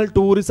സമയം. എന്നാൽ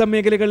ടൂറിസം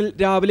മേഖലകളിൽ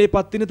രാവിലെ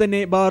 10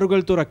 തന്നെ ബാറുകൾ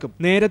തുറക്കും.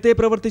 നേരത്തെ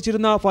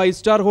പ്രവർത്തിച്ചിരുന്ന 5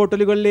 സ്റ്റാർ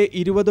ഹോട്ടലുകളിലെ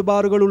 20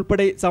 ബാറുകൾ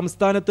ഉൾപ്പെടെ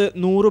സംസ്ഥാനത്ത്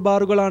 100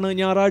 ബാറുകളാണ്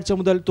ഞായറാഴ്ച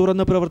മുതൽ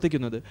തുറന്ന്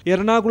പ്രവർത്തിക്കുന്നത്.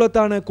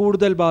 എറണാകുളത്താണ്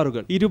കൂടുതൽ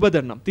ബാറുകൾ, 20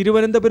 എണ്ണം.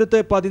 തിരുവനന്തപുരത്ത്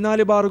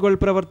 14 ബാറുകൾ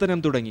പ്രവർത്തനം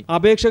തുടങ്ങി.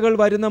 അപേക്ഷകൾ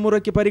വരുന്ന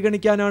മുറയ്ക്ക്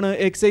പരിഗണിക്കാനാണ്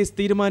എക്സൈസ്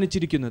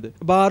തീരുമാനിച്ചിരിക്കുന്നത്.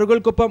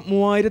 ബാറുകൾക്കൊപ്പം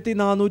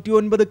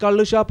 3409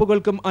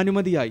 കള്ളുഷാപ്പുകൾക്കും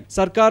അനുമതിയായി.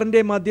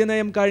 സർക്കാരിന്റെ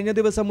മദ്യനയം കഴിഞ്ഞ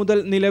ദിവസം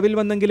മുതൽ നിലവിൽ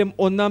വന്നെങ്കിലും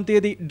 1-ാം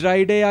തീയതി ഡ്രൈ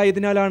ഡേ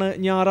ആയതിനാലാണ്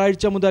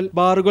ഞായറാഴ്ച മുതൽ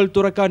ബാറുകൾ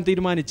തുറക്കാൻ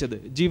തീരുമാനിച്ചത്.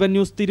 ജീവൻ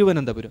ന്യൂസ്,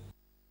 തിരുവനന്തപുരം.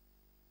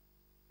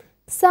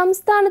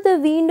 സംസ്ഥാനത്ത്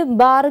വീണ്ടും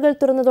ബാറുകൾ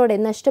തുറന്നതോടെ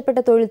നഷ്ടപ്പെട്ട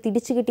തൊഴിൽ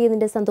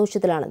തിരിച്ചുകിട്ടിയതിന്റെ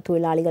സന്തോഷത്തിലാണ്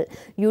തൊഴിലാളികൾ.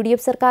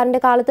 UDF സർക്കാരിന്റെ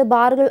കാലത്ത്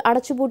ബാറുകൾ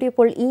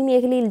അടച്ചുപൂട്ടിയപ്പോൾ ഈ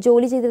മേഖലയിൽ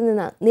ജോലി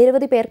ചെയ്തിരുന്ന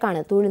നിരവധി പേർക്കാണ്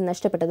തൊഴിൽ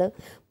നഷ്ടപ്പെട്ടത്.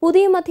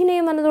 പുതിയ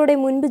മദ്യനയം വന്നതോടെ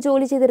മുൻപ്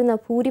ജോലി ചെയ്തിരുന്ന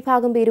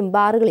ഭൂരിഭാഗം പേരും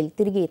ബാറുകളിൽ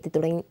തിരികെ എത്തി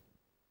തുടങ്ങി.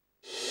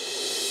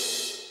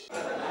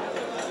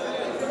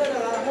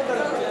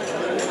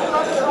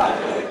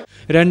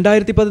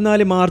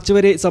 2014 മാർച്ച്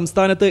വരെ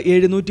സംസ്ഥാനത്ത്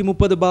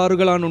 730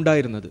 ബാറുകളാണ്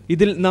ഉണ്ടായിരുന്നത്.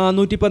 ഇതിൽ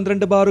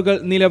 412 ബാറുകൾ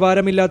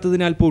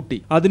നിലവാരമില്ലാത്തതിനാൽ പൂട്ടി.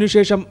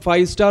 അതിനുശേഷം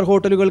 5 സ്റ്റാർ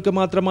ഹോട്ടലുകൾക്ക്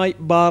മാത്രമായി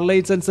ബാർ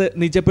ലൈസൻസ്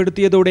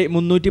നിജപ്പെടുത്തിയതോടെ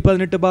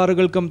 318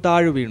 ബാറുകൾക്കും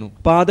താഴെ വീണു.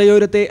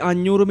 പാതയോരത്തെ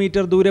 500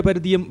 മീറ്റർ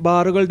ദൂരപരിധിയും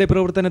ബാറുകളുടെ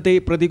പ്രവർത്തനത്തെ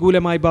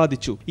പ്രതികൂലമായി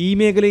ബാധിച്ചു. ഈ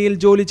മേഖലയിൽ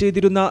ജോലി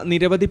ചെയ്തിരുന്ന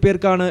നിരവധി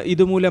പേർക്കാണ്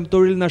ഇതുമൂലം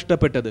തൊഴിൽ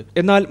നഷ്ടപ്പെട്ടത്.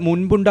 എന്നാൽ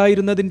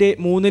മുൻപുണ്ടായിരുന്നതിന്റെ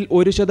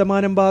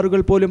 1%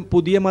 ബാറുകൾ പോലും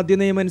പുതിയ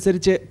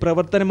മദ്യനയമനുസരിച്ച്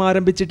പ്രവർത്തനം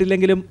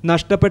ആരംഭിച്ചിട്ടില്ലെങ്കിലും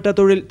നഷ്ടപ്പെട്ട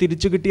തൊഴിൽ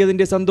തിരിച്ചു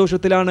കിട്ടിയതിന്റെ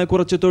സന്തോഷത്തിലാണ്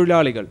കുറച്ച്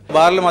തൊഴിലാളികൾ.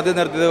 ബാറിൽ മദ്യം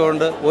നിർത്തിയത്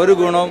കൊണ്ട് ഒരു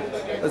ഗുണവും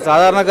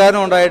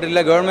സാധാരണക്കാരനും ഉണ്ടായിട്ടില്ല,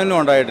 ഗവൺമെന്റിനും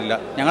ഉണ്ടായിട്ടില്ല.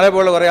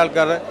 ഞങ്ങളെപ്പോലെ കുറേ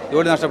ആൾക്കാർ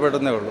ജോലി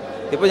നഷ്ടപ്പെട്ടതേ ഉള്ളൂ.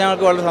 ഇപ്പോൾ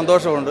ഞങ്ങൾക്ക് വളരെ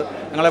സന്തോഷമുണ്ട്.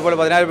 ഞങ്ങളെപ്പോലെ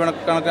 10,000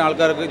 കണക്കിന്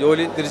ആൾക്കാർക്ക്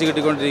ജോലി തിരിച്ചു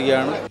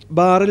കിട്ടിക്കൊണ്ടിരിക്കുകയാണ്.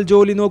 ബാറിൽ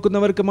ജോലി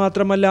നോക്കുന്നവർക്ക്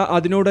മാത്രമല്ല,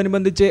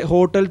 അതിനോടനുബന്ധിച്ച്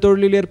ഹോട്ടൽ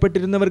തൊഴിലിൽ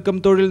ഏർപ്പെട്ടിരുന്നവർക്കും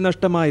തൊഴിൽ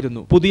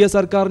നഷ്ടമായിരുന്നു. പുതിയ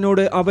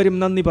സർക്കാരിനോട് അവരും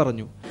നന്ദി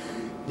പറഞ്ഞു.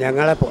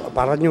 ഞങ്ങളെ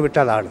പറഞ്ഞു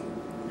വിട്ടതാണ്,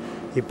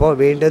 ഇപ്പോൾ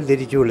വീണ്ടും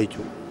തിരിച്ചു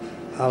വിളിച്ചു.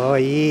 അപ്പോൾ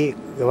ഈ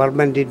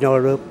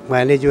ഗവൺമെൻറ്റിനോട്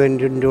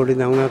മാനേജ്മെൻറ്റിനോട്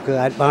ഞങ്ങൾക്ക്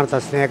ആത്മാർത്ഥ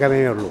സ്നേഹമേ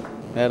ഉള്ളൂ.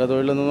 വേറെ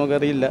തൊഴിലൊന്നും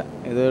നമുക്കറിയില്ല.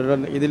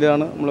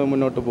 ഇതിലാണ് നമ്മൾ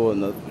മുന്നോട്ട്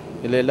പോകുന്നത്.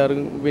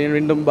 ഇതിലെല്ലാവർക്കും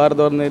വീണ്ടും ബാർ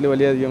തുറന്നതിൽ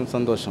വലിയധികം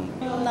സന്തോഷം.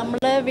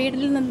 നമ്മുടെ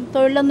വീട്ടിൽ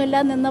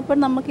തൊഴിലൊന്നുമില്ലാതെ നിന്നപ്പോൾ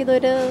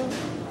നമുക്കിതൊരു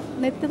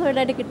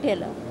നിത്യതൊഴിലായിട്ട്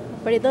കിട്ടിയല്ലോ.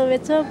 അപ്പോഴിത്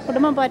വെച്ച്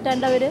കുടുംബം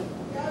പോറ്റാണ്ടവർ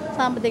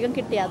സാമ്പത്തികം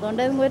കിട്ടി.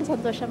 അതുകൊണ്ട് ഒരു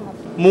സന്തോഷം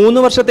മാത്രം.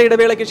 3 വർഷത്തെ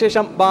ഇടവേളയ്ക്ക്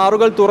ശേഷം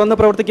ബാറുകൾ തുറന്ന്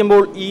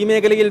പ്രവർത്തിക്കുമ്പോൾ ഈ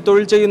മേഖലയിൽ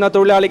തൊഴിൽ ചെയ്യുന്ന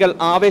തൊഴിലാളികൾ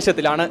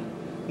ആവേശത്തിലാണ്.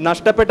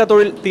 നഷ്ടപ്പെട്ട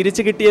തൊഴിൽ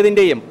തിരിച്ചു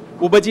കിട്ടിയതിന്റെയും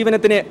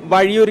ഉപജീവനത്തിന്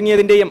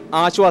വഴിയൊരുങ്ങിയതിന്റെയും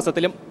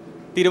ആശ്വാസത്തിലും.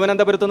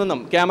 തിരുവനന്തപുരത്തു നിന്നും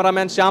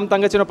ക്യാമറാമാൻ ശ്യാം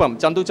തങ്കച്ചിനൊപ്പം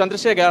ചന്തു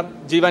ചന്ദ്രശേഖർ,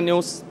 ജീവൻ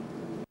ന്യൂസ്.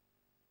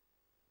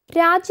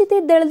 രാജ്യത്തെ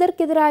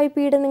ദളിതർക്കെതിരായ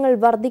പീഡനങ്ങൾ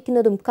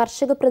വർദ്ധിക്കുന്നതും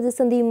കർഷക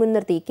പ്രതിസന്ധിയും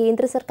മുൻനിർത്തി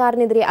കേന്ദ്ര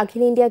സർക്കാരിനെതിരെ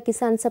അഖിലേന്ത്യാ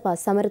കിസാൻ സഭ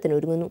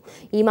സമരത്തിനൊരുങ്ങുന്നു.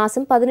 ഈ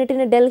മാസം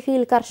 18-ന്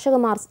ഡൽഹിയിൽ കർഷക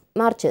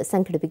മാർച്ച്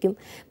സംഘടിപ്പിക്കും.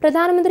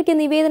 പ്രധാനമന്ത്രിക്ക്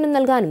നിവേദനം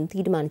നൽകാനും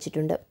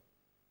തീരുമാനിച്ചിട്ടുണ്ട്.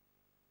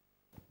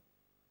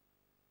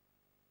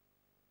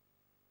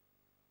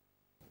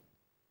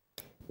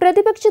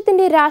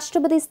 പ്രതിപക്ഷത്തിന്റെ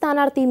രാഷ്ട്രപതി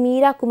സ്ഥാനാർത്ഥി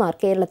മീരാകുമാർ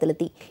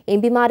കേരളത്തിലെത്തി.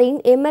 എംപിമാരെയും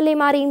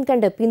MLA-മാരെയും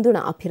കണ്ട് പിന്തുണ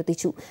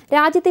അഭ്യർത്ഥിച്ചു.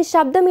 രാജ്യത്തെ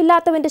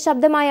ശബ്ദമില്ലാത്തവന്റെ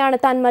ശബ്ദമായാണ്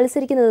താൻ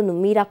മത്സരിക്കുന്നതെന്നും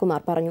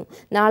മീരാകുമാർ പറഞ്ഞു.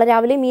 നാളെ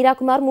രാവിലെ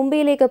മീരാകുമാർ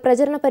മുംബൈയിലേക്ക്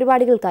പ്രചരണ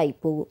പരിപാടികൾക്കായി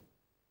പോകും.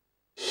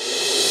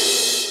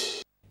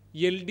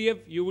 LDF,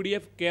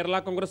 UDF, കേരള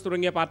കോൺഗ്രസ്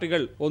തുടങ്ങിയ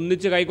പാർട്ടികൾ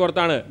ഒന്നിച്ച്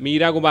കൈകോർത്താണ്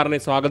മീരാകുമാറിനെ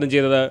സ്വാഗതം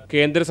ചെയ്തത്.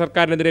 കേന്ദ്ര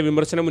സർക്കാരിനെതിരെ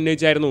വിമർശനം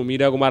ഉന്നയിച്ചായിരുന്നു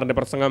മീരാകുമാറിന്റെ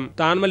പ്രസംഗം.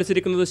 താൻ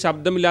മത്സരിക്കുന്നത്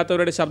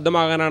ശബ്ദമില്ലാത്തവരുടെ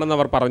ശബ്ദമാകാനാണെന്ന്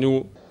അവർ പറഞ്ഞു.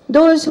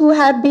 Those who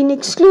have been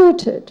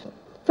excluded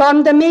from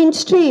the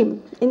mainstream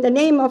in the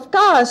name of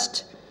caste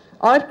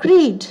or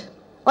creed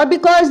or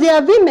because they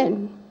are women,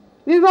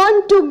 we want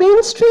to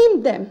mainstream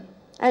them,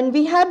 and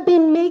we have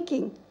been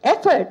making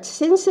efforts,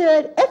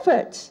 sincere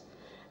efforts,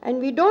 and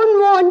we don't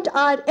want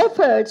our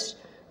efforts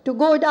to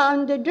go down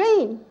the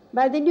drain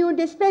by the new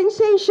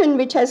dispensation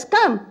which has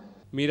come.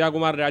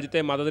 Meira Kumar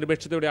രാജ്യത്തെ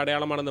മതനിരപേക്ഷതയുടെ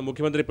അടയാളമാണെന്ന്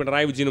മുഖ്യമന്ത്രി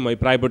പിണറായി വിജയനും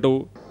അഭിപ്രായപ്പെട്ടു.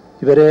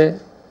 ഇവരെ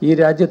ഈ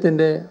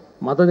രാജ്യത്തിൻ്റെ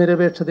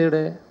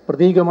മതനിരപേക്ഷതയുടെ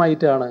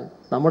പ്രതീകമായിട്ടാണ്,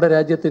 നമ്മുടെ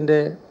രാജ്യത്തിൻ്റെ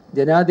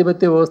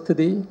ജനാധിപത്യ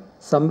വ്യവസ്ഥിതി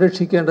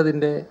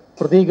സംരക്ഷിക്കേണ്ടതിൻ്റെ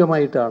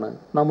പ്രതീകമായിട്ടാണ്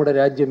നമ്മുടെ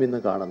രാജ്യം ഇന്ന്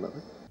കാണുന്നത്.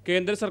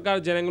 കേന്ദ്ര സർക്കാർ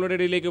ജനങ്ങളുടെ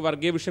ഇടയിലേക്ക്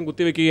വർഗീയ വിഷം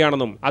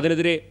കുത്തിവെക്കുകയാണെന്നും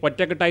അതിനെതിരെ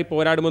ഒറ്റക്കെട്ടായി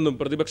പോരാടുമെന്നും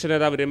പ്രതിപക്ഷ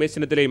നേതാവ് രമേശ്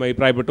ചെന്നിത്തലയും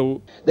അഭിപ്രായപ്പെട്ടു.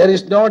 There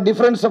is no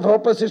difference of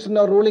opposition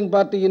or ruling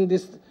party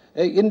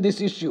in this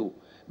issue,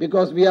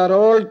 because we are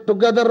all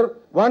together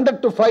wanted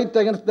to fight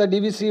against the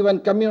divisive and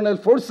communal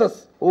forces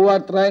who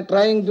are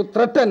trying to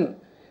threaten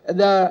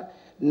the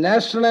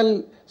national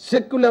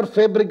secular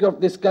fabric of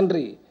this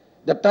country.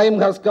 The time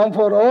has come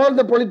for all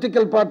the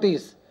political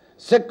parties,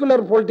 secular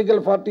political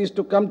parties,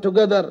 to come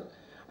together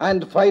and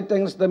fight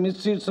against the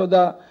misdeeds of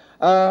the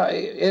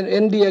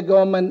NDA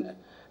government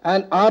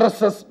and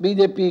RSS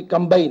BJP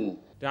combined.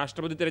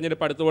 രാഷ്ട്രപതി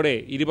തെരഞ്ഞെടുപ്പ് അടുത്തോടെ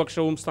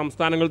ഇരുപക്ഷവും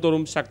സംസ്ഥാനങ്ങൾ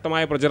തോറും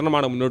ശക്തമായ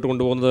പ്രചരണമാണ് മുന്നോട്ട്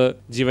കൊണ്ടുപോകുന്നത്.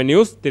 ജീവൻ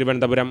news,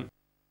 Thiruvananthapuram.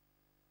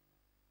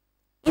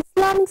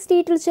 Islamic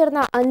സ്റ്റേറ്റിൽ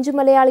ചേർന്ന 5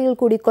 മലയാളികൾ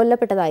കൂടി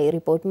കൊല്ലപ്പെട്ടതായി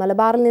റിപ്പോർട്ട്.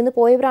 മലബാറിൽ നിന്ന്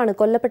പോയവരാണ്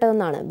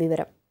കൊല്ലപ്പെട്ടതെന്നാണ്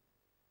വിവരം.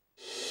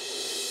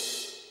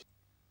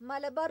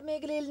 മലബാർ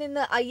മേഖലയിൽ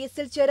നിന്ന്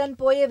ISൽ ചേരാൻ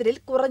പോയവരിൽ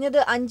കുറഞ്ഞത്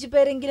 5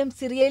 പേരെങ്കിലും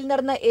സിറിയയിൽ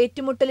നടന്ന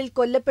ഏറ്റുമുട്ടലിൽ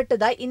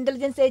കൊല്ലപ്പെട്ടതായി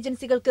ഇന്റലിജൻസ്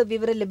ഏജൻസികൾക്ക്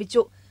വിവരം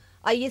ലഭിച്ചു.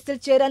 ISൽ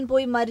ചേരാൻ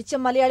പോയി മരിച്ച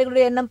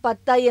മലയാളികളുടെ എണ്ണം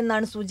 10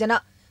 എന്നാണ് സൂചന.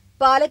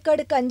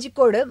 പാലക്കാട്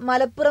കഞ്ചിക്കോട്,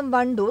 മലപ്പുറം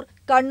വണ്ടൂർ,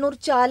 കണ്ണൂർ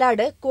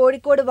ചാലാട്,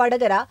 കോഴിക്കോട്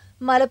വടകര,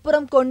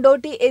 മലപ്പുറം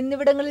കൊണ്ടോട്ടി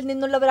എന്നിവിടങ്ങളിൽ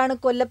നിന്നുള്ളവരാണ്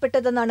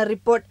കൊല്ലപ്പെട്ടതെന്നാണ്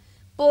റിപ്പോർട്ട്.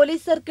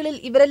 പോലീസ് സർക്കിളിൽ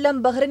ഇവരെല്ലാം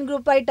ബഹ്റിൻ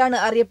ഗ്രൂപ്പായിട്ടാണ്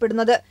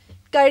അറിയപ്പെടുന്നത്.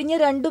 കഴിഞ്ഞ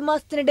 2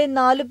 മാസത്തിനിടെ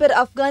 4 പേർ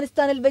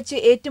അഫ്ഗാനിസ്ഥാനിൽ വെച്ച്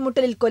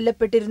ഏറ്റുമുട്ടലിൽ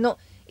കൊല്ലപ്പെട്ടിരുന്നു.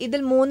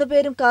 ഇതിൽ 3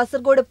 പേരും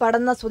കാസർഗോഡ്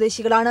പടന്ന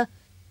സ്വദേശികളാണ്.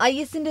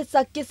 ISന്റെ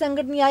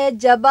സഖ്യസംഘടനയായ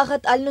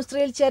ജബാഹത്ത് അൽ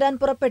നുസ്രയിൽ ചേരാൻ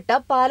പുറപ്പെട്ട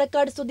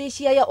പാലക്കാട്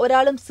സ്വദേശിയായ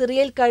ഒരാളും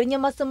സിറിയയിൽ കഴിഞ്ഞ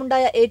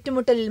മാസമുണ്ടായ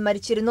ഏറ്റുമുട്ടലിൽ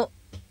മരിച്ചിരുന്നു.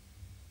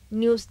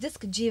 ന്യൂസ്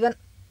ഡെസ്ക്, ജീവൻ.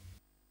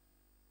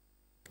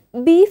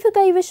 ബീഫ്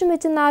കൈവശം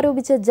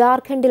വെച്ചെന്നാരോപിച്ച്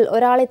ജാർഖണ്ഡിൽ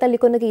ഒരാളെ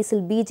തല്ലിക്കൊന്ന കേസിൽ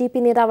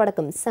BJP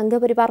നേതാവടക്കം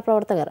സംഘപരിവാർ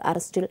പ്രവർത്തകർ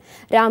അറസ്റ്റിൽ.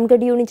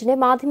 രാംഗഡ് യൂണിറ്റിന്റെ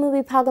മാധ്യമ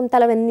വിഭാഗം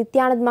തലവൻ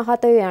നിത്യാനന്ദ്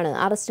മഹാത്തോയാണ്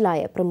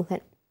അറസ്റ്റിലായ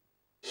പ്രമുഖൻ.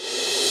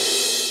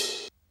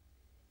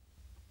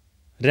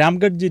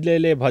 രാംഗഡ്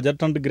ജില്ലയിലെ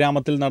ഭജർട്ടണ്ട്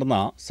ഗ്രാമത്തിൽ നടന്ന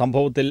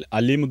സംഭവത്തിൽ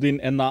അലീമുദ്ദീൻ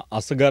എന്ന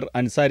അസ്ഗർ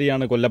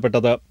അൻസാരിയാണ്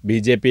കൊല്ലപ്പെട്ടത്.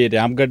 BJP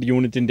രാംഗഡ്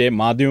യൂണിറ്റിന്റെ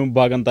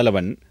മാധ്യമവിഭാഗം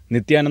തലവൻ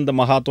നിത്യാനന്ദ്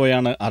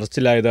മഹാത്തോയാണ്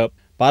അറസ്റ്റിലായത്.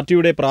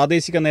 പാർട്ടിയുടെ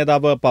പ്രാദേശിക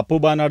നേതാവ് പപ്പു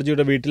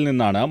ബാനർജിയുടെ വീട്ടിൽ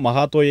നിന്നാണ്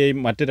മഹാത്തോയെയും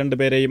മറ്റ്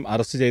രണ്ടുപേരെയും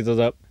അറസ്റ്റ്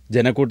ചെയ്തത്.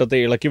 ജനക്കൂട്ടത്തെ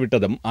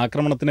ഇളക്കിവിട്ടതും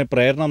ആക്രമണത്തിന്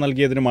പ്രേരണ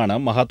നൽകിയതിനുമാണ്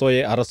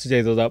മഹാത്തോയെ അറസ്റ്റ്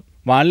ചെയ്തത്.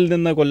 വാനിൽ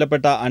നിന്ന്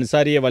കൊല്ലപ്പെട്ട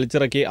അൻസാരിയെ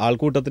വലിച്ചിറക്കി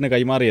ആൾക്കൂട്ടത്തിന്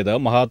കൈമാറിയത്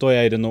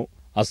മഹാത്തോയായിരുന്നു.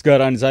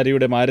 അസ്ഗർ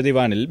അൻസാരിയുടെ മാരുതി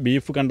വാനിൽ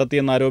ബീഫ്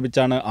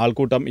കണ്ടെത്തിയെന്നാരോപിച്ചാണ്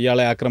ആൾക്കൂട്ടം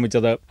ഇയാളെ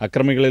ആക്രമിച്ചത്.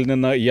 അക്രമികളിൽ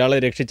നിന്ന് ഇയാളെ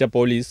രക്ഷിച്ച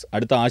പോലീസ്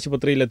അടുത്ത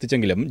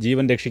ആശുപത്രിയിലെത്തിച്ചെങ്കിലും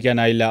ജീവൻ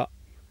രക്ഷിക്കാനായില്ല.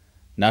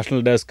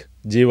 നാഷണൽ ഡെസ്ക്,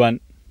 ജീവൻ.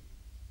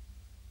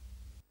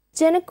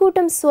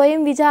 ജനക്കൂട്ടം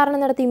സ്വയം വിചാരണ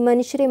നടത്തി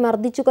മനുഷ്യരെ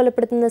മർദ്ദിച്ചു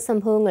കൊലപ്പെടുത്തുന്ന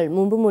സംഭവങ്ങൾ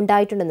മുമ്പും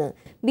ഉണ്ടായിട്ടുണ്ടെന്ന്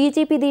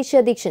BJP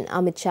ദേശീയ അധ്യക്ഷൻ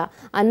അമിത് ഷാ.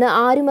 അന്ന്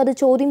ആരും അത്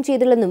ചോദ്യം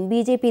ചെയ്തില്ലെന്നും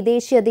BJP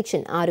ദേശീയ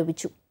അധ്യക്ഷൻ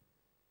ആരോപിച്ചു.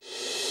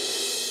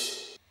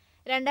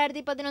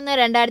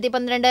 2011,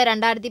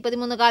 2012,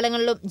 2013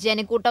 കാലങ്ങളിലും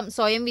ജനക്കൂട്ടം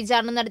സ്വയം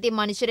വിചാരണ നടത്തി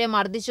മനുഷ്യരെ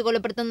മർദ്ദിച്ചു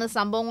കൊലപ്പെടുത്തുന്ന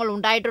സംഭവങ്ങൾ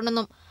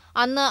ഉണ്ടായിട്ടുണ്ടെന്നും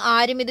അന്ന്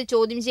ആരും ഇത്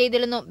ചോദ്യം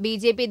ചെയ്തില്ലെന്നും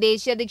BJP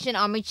ദേശീയ അധ്യക്ഷൻ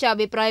അമിത് ഷാ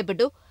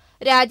അഭിപ്രായപ്പെട്ടു.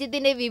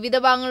 രാജ്യത്തിന്റെ വിവിധ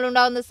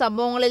ഭാഗങ്ങളിലുണ്ടാകുന്ന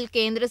സംഭവങ്ങളിൽ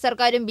കേന്ദ്ര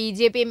സർക്കാരും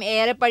BJPയും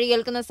ഏറെ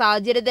പഴികേൽക്കുന്ന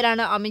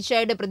സാഹചര്യത്തിലാണ്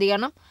അമിത്ഷായുടെ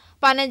പ്രതികരണം.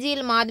 പനജിയിൽ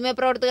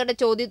മാധ്യമപ്രവർത്തകരുടെ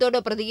ചോദ്യത്തോട്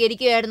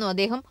പ്രതികരിക്കുകയായിരുന്നു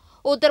അദ്ദേഹം.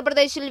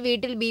 ഉത്തർപ്രദേശിൽ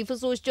വീട്ടിൽ ബീഫ്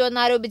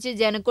സൂക്ഷിച്ചുവെന്നാരോപിച്ച്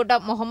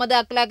ജനക്കൂട്ടം മുഹമ്മദ്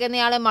അഖ്ലാഖ്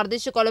എന്നയാളെ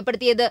മർദ്ദിച്ചു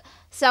കൊലപ്പെടുത്തിയത്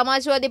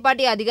സമാജ്വാദി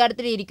പാർട്ടി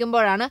അധികാരത്തിൽ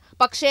ഇരിക്കുമ്പോഴാണ്.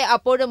 പക്ഷേ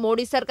അപ്പോഴും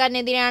മോഡി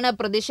സർക്കാരിനെതിരെയാണ്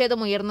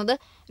പ്രതിഷേധമുയർന്നത്.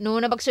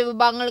 ന്യൂനപക്ഷ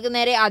വിഭാഗങ്ങൾക്ക്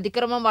നേരെ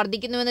അതിക്രമം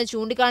വർദ്ധിക്കുന്നുവെന്ന്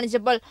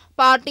ചൂണ്ടിക്കാണിച്ചപ്പോൾ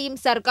പാർട്ടിയും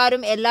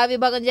സർക്കാരും എല്ലാ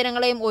വിഭാഗം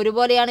ജനങ്ങളെയും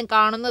ഒരുപോലെയാണ്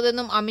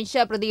കാണുന്നതെന്നും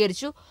അമിത്ഷാ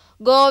പ്രതികരിച്ചു.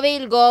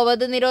 ഗോവയിൽ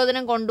ഗോവധ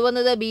നിരോധനം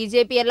കൊണ്ടുവന്നത്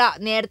BJP അല്ല.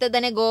 നേരത്തെ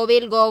തന്നെ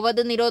ഗോവയിൽ ഗോവധ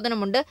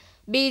നിരോധനമുണ്ട്.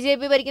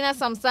 BJP ഭരിക്കുന്ന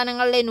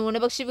സംസ്ഥാനങ്ങളിലെ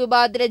ന്യൂനപക്ഷ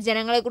വിഭാഗത്തിലെ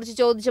ജനങ്ങളെക്കുറിച്ച്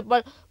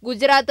ചോദിച്ചപ്പോൾ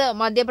ഗുജറാത്ത്,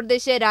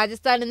 മധ്യപ്രദേശ്,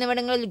 രാജസ്ഥാൻ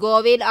എന്നിവിടങ്ങളിൽ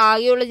ഗോവയിൽ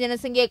ആകെയുള്ള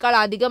ജനസംഖ്യയേക്കാൾ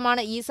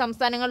അധികമാണ് ഈ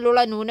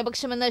സംസ്ഥാനങ്ങളിലുള്ള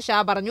ന്യൂനപക്ഷമെന്ന് ഷാ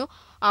പറഞ്ഞു.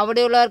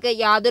 അവിടെയുള്ളവർക്ക്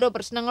യാതൊരു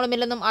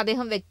പ്രശ്നങ്ങളുമില്ലെന്നും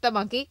അദ്ദേഹം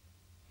വ്യക്തമാക്കി.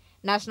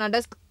 നാഷണൽ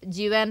ഡെസ്ക്,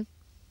 ജീവൻ.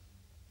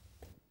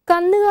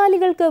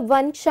 കന്നുകാലികൾക്ക്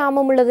വൻ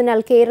ക്ഷാമമുള്ളതിനാൽ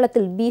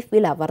കേരളത്തിൽ ബീഫ്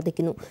വില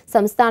വർദ്ധിക്കുന്നു.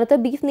 സംസ്ഥാനത്ത്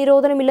ബീഫ്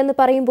നിരോധനമില്ലെന്ന്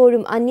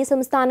പറയുമ്പോഴും അന്യ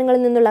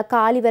സംസ്ഥാനങ്ങളിൽ നിന്നുള്ള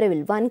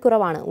കാലിവരവിൽ വൻ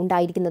കുറവാണ്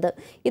ഉണ്ടായിരിക്കുന്നത്.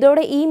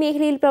 ഇതോടെ ഈ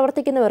മേഖലയിൽ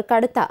പ്രവർത്തിക്കുന്നവർ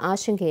കടുത്ത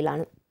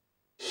ആശങ്കയിലാണ്.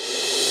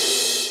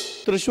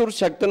 തൃശൂർ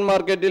ശക്തൻ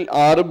മാർക്കറ്റിൽ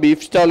 6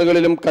 ബീഫ്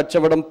സ്റ്റാളുകളിലും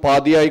കച്ചവടം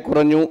പാതിയായി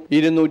കുറഞ്ഞു.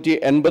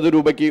 280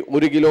 രൂപയ്ക്ക്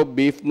 1 കിലോ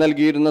ബീഫ്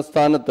നൽകിയിരുന്ന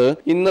സ്ഥാനത്ത്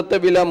ഇന്നത്തെ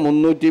വില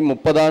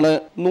 330 ആണ്.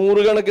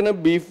 നൂറുകണക്കിന്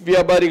ബീഫ്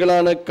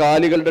വ്യാപാരികളാണ്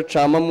കാലികളുടെ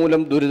ക്ഷാമം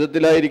മൂലം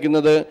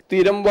ദുരിതത്തിലായിരിക്കുന്നത്.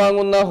 സ്ഥിരം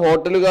വാങ്ങുന്ന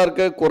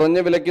ഹോട്ടലുകാർക്ക് കുറഞ്ഞ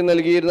വിലയ്ക്ക്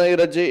നൽകിയിരുന്ന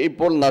ഇറച്ചി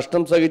ഇപ്പോൾ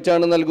നഷ്ടം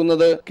സഹിച്ചാണ്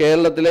നൽകുന്നത്.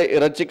 കേരളത്തിലെ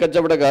ഇറച്ചി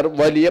കച്ചവടക്കാർ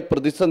വലിയ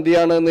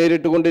പ്രതിസന്ധിയാണ്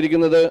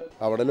നേരിട്ടുകൊണ്ടിരിക്കുന്നത്.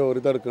 അവിടെ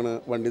ലോറി തടുക്കണ്,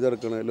 വണ്ടി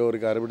തടുക്കണ്,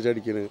 ലോറിക്കാരെ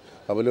പിടിച്ചടിക്കണ്.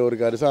 അപ്പോൾ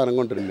ലോറിക്കാർ സാധനം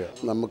കൊണ്ടിരില്ല.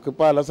 നമുക്ക്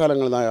പല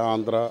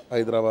ആന്ധ്ര,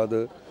 ഹൈദരാബാദ്,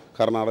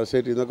 കർണാടക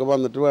സ്റ്റേറ്റിൽ നിന്നൊക്കെ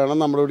വന്നിട്ട് വേണം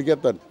നമ്മുടെ ഇവിടേക്ക്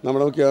എത്താൻ.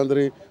 നമ്മുടെ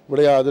മുഖ്യമന്ത്രി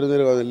ഇവിടെ യാതൊരു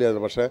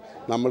നിരോധനമില്ലായിരുന്നു. പക്ഷേ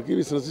നമ്മൾക്ക് ഈ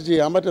ബിസിനസ്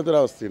ചെയ്യാൻ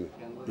പറ്റാത്തൊരവസ്ഥയാണ്.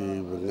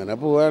 ഇങ്ങനെ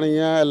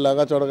പോവുകയാണെങ്കിൽ എല്ലാ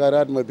കച്ചവടക്കാരും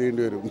ആത്മഹത്യ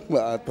ചെയ്യേണ്ടി വരും.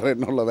 അത്ര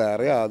തന്നെയുള്ള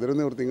വേറെ യാതൊരു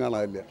നിവൃത്തിയും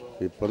കാണാനില്ല.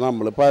 ഇപ്പോൾ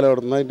നമ്മൾ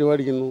പലയിടത്തുനിന്നായിട്ട്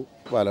മേടിക്കുന്നു,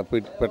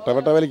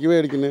 പെട്ട വിലയ്ക്ക്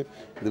മേടിക്കുന്നു.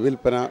 ഇത്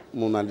വിൽപ്പന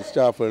 3-4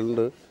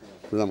 സ്റ്റാഫുകളുണ്ട്.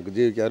 നമുക്ക്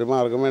ജീവിക്കാൻ ഒരു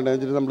മാർഗം വേണ്ടെന്ന്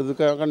വെച്ചിട്ട് നമ്മളിത്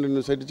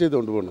കണ്ടിന്യൂസ് ആയിട്ട്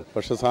ചെയ്തുകൊണ്ട് പോകണം.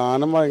 പക്ഷേ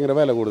സാധനം ഭയങ്കര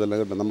വില കൂടുതലാണ്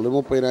കിട്ടുന്നത്. നമ്മൾ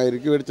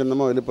 30,000 മേടിച്ചെന്ന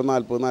മുതൽ ഇപ്പോൾ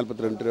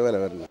 40-42 രൂപ വില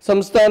വരുന്നത്.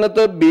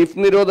 സംസ്ഥാനത്ത് ബീഫ്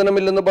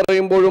നിരോധനമില്ലെന്ന്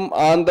പറയുമ്പോഴും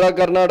ആന്ധ്ര,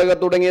 കർണാടക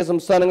തുടങ്ങിയ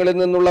സംസ്ഥാനങ്ങളിൽ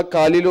നിന്നുള്ള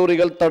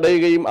കാലിലോറികൾ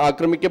തടയുകയും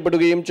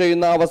ആക്രമിക്കപ്പെടുകയും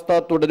ചെയ്യുന്ന അവസ്ഥ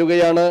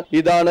തുടരുകയാണ്.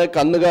 ഇതാണ്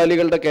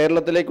കന്നുകാലികളുടെ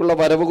കേരളത്തിലേക്കുള്ള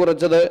വരവ്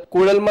കുറച്ചത്.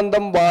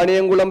 കുഴൽമന്ദം,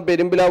 വാണിയംകുളം,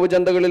 പെരുമ്പിലാവ്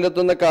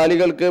ചന്തകളിലെത്തുന്ന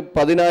കാലികൾക്ക്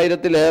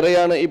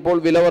 10,000-ലേറെയാണ് ഇപ്പോൾ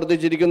വില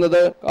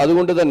വർദ്ധിച്ചിരിക്കുന്നത്.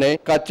 അതുകൊണ്ട് തന്നെ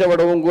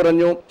കച്ചവടവും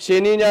കുറഞ്ഞു.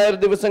 ശനി, ഞായർ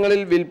ദിവസങ്ങളിൽ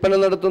വിൽപ്പന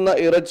നടത്തുന്ന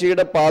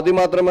ഇറച്ചിയുടെ പാതി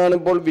മാത്രമാണ്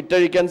ഇപ്പോൾ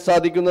വിറ്റഴിക്കാൻ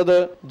സാധിക്കുന്നത്.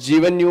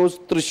 ജീവൻ news,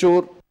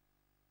 Thrissur.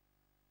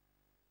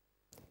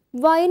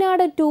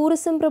 Wayanad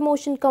tourism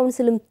promotion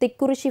കൗൺസിലും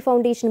Thikkurissy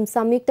ഫൗണ്ടേഷനും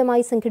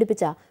സംയുക്തമായി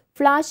സംഘടിപ്പിച്ച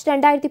ഫ്ലാഷ്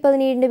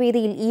 2017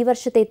 വേദിയിൽ ഈ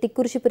വർഷത്തെ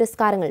തിക്കുറിശി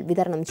പുരസ്കാരങ്ങൾ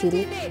വിതരണം ചെയ്തു.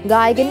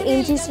 ഗായകൻ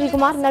MG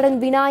ശ്രീകുമാർ, നടൻ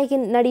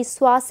വിനായകൻ, നടി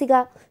സ്വാസിക,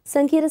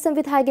 സംഗീത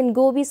സംവിധായകൻ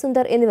ഗോപി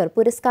സുന്ദർ എന്നിവർ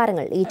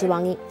പുരസ്കാരങ്ങൾ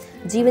ഏറ്റുവാങ്ങി.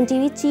 ജീവൻ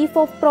TV chief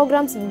of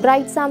programmes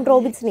bright Sam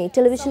റോബിൻസിനെ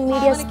television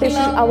media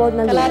special award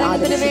നൽകി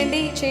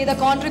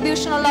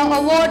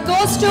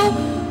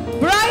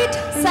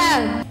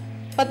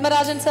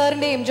പത്മരാജൻ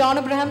സാറിന്റെയും ജോൺ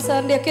അബ്രഹാം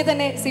സാറിന്റെ ഒക്കെ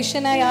തന്നെ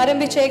ശിഷ്യനായി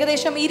ആരംഭിച്ച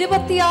ഏകദേശം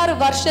 26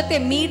 വർഷത്തെ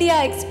മീഡിയ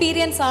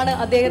എക്സ്പീരിയൻസ് ആണ്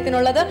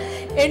അദ്ദേഹത്തിനുള്ളത്.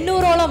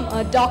 800ഓളം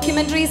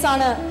ഡോക്യുമെന്ററീസ്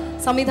ആണ്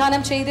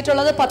സംവിധാനം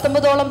ചെയ്തിട്ടുള്ളത്.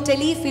 19ഓളം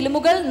ടെലി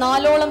ഫിലിമുകൾ,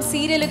 4ഓളം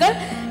സീരിയലുകൾ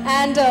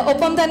ആൻഡ്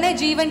ഒപ്പം തന്നെ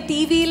ജീവൻ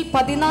TVയിൽ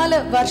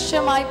 14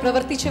 വർഷമായി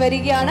പ്രവർത്തിച്ചു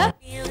വരികയാണ്.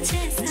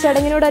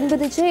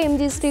 ചടങ്ങിനോടനുബന്ധിച്ച്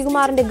MG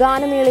ശ്രീകുമാറിന്റെ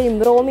ഗാനമേളയും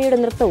റോമിയുടെ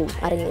നൃത്തവും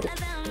അരങ്ങേറി.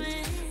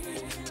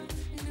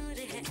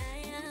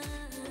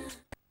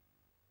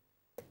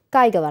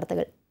 കായിക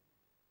വാർത്തകൾ.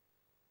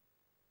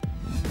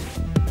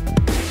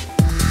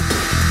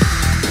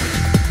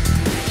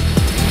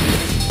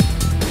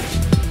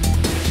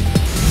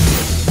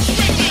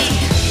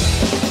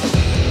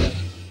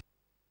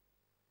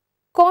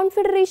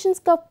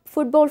 കോൺഫെഡറേഷൻസ് കപ്പ്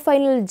ഫുട്ബോൾ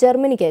ഫൈനലിൽ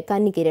ജർമ്മനിക്ക്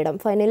കന്നിക്കിരീടം.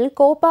 ഫൈനലിൽ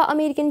കോപ്പ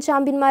അമേരിക്കൻ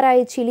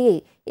ചാമ്പ്യന്മാരായ ചിലിയെ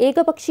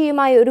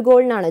ഏകപക്ഷീയമായ ഒരു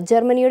ഗോളിനാണ്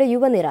ജർമ്മനിയുടെ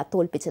യുവനിര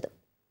തോൽപ്പിച്ചത്.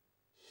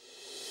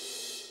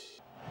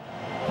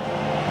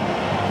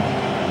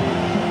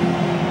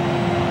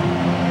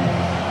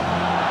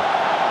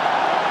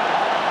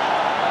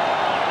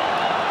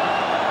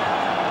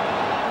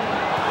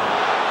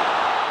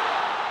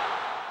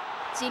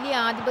 ചിലി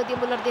ആധിപത്യം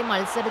പുലർത്തിയ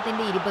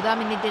മത്സരത്തിന്റെ 20-ാം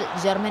മിനിറ്റിൽ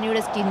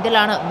ജർമ്മനിയുടെ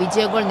സ്റ്റിൻഡലാണ്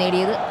വിജയ ഗോൾ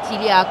നേടിയത്.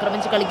 ചിലി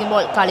ആക്രമിച്ച്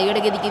കളിക്കുമ്പോൾ കളിയുടെ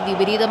ഗതിക്ക്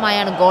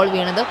വിപരീതമായാണ് ഗോൾ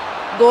വീണത്.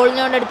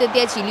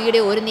 ഗോളിനോടടുത്തെത്തിയ ചിലിയുടെ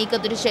ഒരു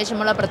നീക്കത്തിനു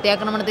ശേഷമുള്ള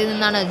പ്രത്യാക്രമണത്തിൽ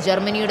നിന്നാണ്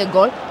ജർമ്മനിയുടെ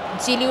ഗോൾ.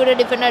 ചിലിയുടെ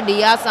ഡിഫൻഡർ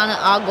ഡിയാസ് ആണ്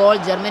ആ ഗോൾ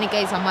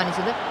ജർമ്മനിക്കായി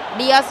സമ്മാനിച്ചത്.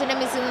 ഡിയാസിന്റെ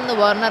മിസ്സിൽ നിന്ന്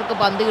വെർണർക്ക്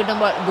പന്ത്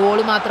കിട്ടുമ്പോൾ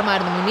ഗോളി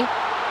മാത്രമായിരുന്നു മുന്നിൽ.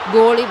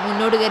 ഗോളി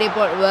മുന്നോട്ട്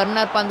കയറിയപ്പോൾ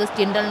വെർണർ പന്ത്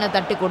സ്റ്റിൻഡലിനെ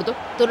തട്ടിക്കൊടുത്തു.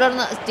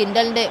 തുടർന്ന്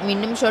സ്റ്റിൻഡലിന്റെ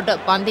മിന്നും ഷോട്ട്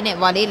പന്തിനെ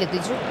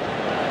വലയിലെത്തിച്ചു.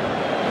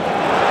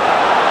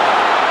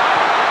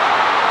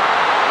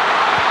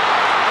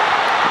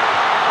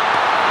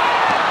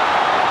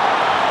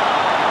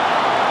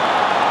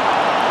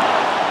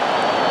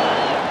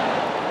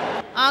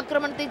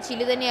 ആക്രമണത്തിൽ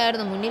ചിലി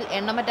തന്നെയായിരുന്നു മുന്നിൽ.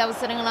 എണ്ണമറ്റ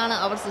അവസരങ്ങളാണ്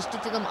അവർ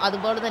സൃഷ്ടിച്ചതും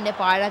അതുപോലെ തന്നെ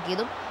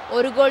പാഴാക്കിയതും.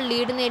 ഒരു ഗോൾ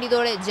ലീഡ്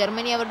നേടിയതോടെ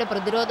ജർമ്മനി അവരുടെ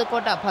പ്രതിരോധ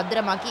കോട്ട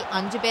ഭദ്രമാക്കി.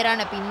 5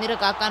 പേരാണ് പിന്നിര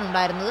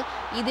കാക്കാനുണ്ടായിരുന്നത്.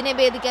 ഇതിനെ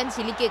ഭേദിക്കാൻ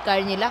ചിലിക്ക്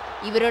കഴിഞ്ഞില്ല.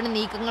 ഇവരുടെ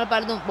നീക്കങ്ങൾ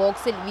പലതും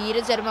ബോക്സിൽ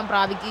വീരചരമം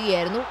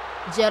പ്രാപിക്കുകയായിരുന്നു.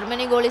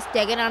 Germany goalie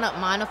സ്റ്റെഗനാണ്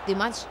man of the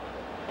match.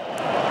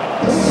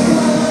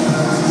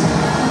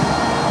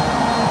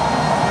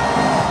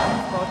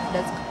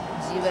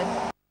 ജീവൻ.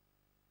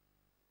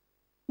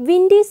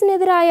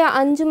 വിൻഡീസിനെതിരായ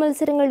 5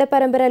 മത്സരങ്ങളുടെ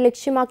പരമ്പര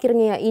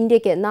ലക്ഷ്യമാക്കിയിറങ്ങിയ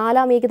ഇന്ത്യക്ക്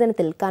 4ാം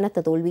ഏകദിനത്തിൽ കനത്ത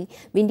തോൽവി.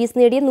 വിൻഡീസ്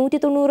നേടിയ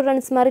 190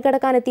 റൺസ്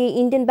മറികടക്കാനെത്തിയ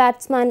ഇന്ത്യൻ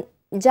ബാറ്റ്സ്മാൻ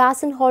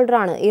ജാസൻ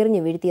ഹോൾഡറാണ്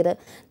എറിഞ്ഞു വീഴ്ത്തിയത്.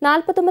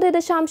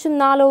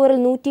 49.4 ഓവറിൽ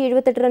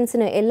 178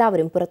 റൺസിന്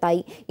എല്ലാവരും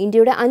പുറത്തായി.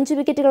 ഇന്ത്യയുടെ 5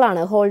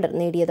 വിക്കറ്റുകളാണ് ഹോൾഡർ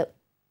നേടിയത്.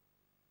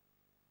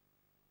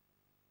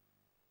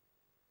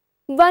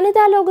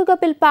 വനിതാ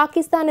ലോകകപ്പിൽ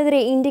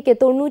പാകിസ്ഥാനെതിരെ ഇന്ത്യക്ക്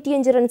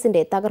 95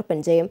 റൺസിന്റെ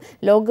തകർപ്പൻ ജയം.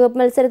 ലോകകപ്പ്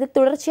മത്സരത്തിൽ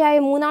തുടർച്ചയായ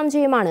 3ാം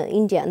ജയമാണ്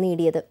ഇന്ത്യ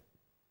നേടിയത്.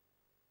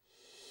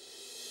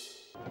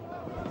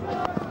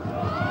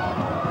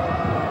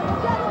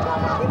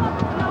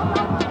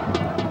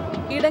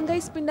 ഇടങ്കൈ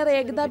സ്പിന്നർ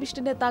ഏകതാ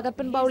ബിഷ്ടിന്റെ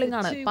തകർപ്പൻ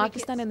ബൌളിംഗാണ്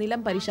പാകിസ്ഥാനെ നിലം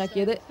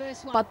പരിശാക്കിയത്.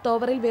 10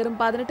 ഓവറിൽ വെറും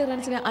 18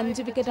 റൺസിന്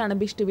 5 വിക്കറ്റാണ്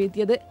ബിഷ്ട്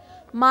വീഴ്ത്തിയത്.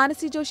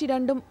 മാനസി ജോഷി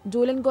 2ഉം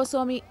ജൂലൻ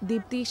ഗോസ്വാമി,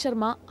 ദീപ്തി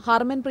ശർമ്മ,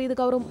 ഹർമൻപ്രീത്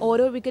കൗറും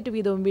ഓരോ വിക്കറ്റ്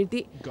വീതവും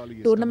വീഴ്ത്തി.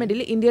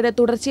 ടൂർണമെന്റിൽ ഇന്ത്യയുടെ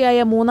തുടർച്ചയായ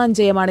 3ാം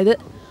ജയമാണിത്.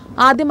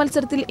 ആദ്യ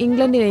മത്സരത്തിൽ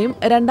ഇംഗ്ലണ്ടിനെയും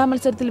 2ാം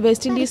മത്സരത്തിൽ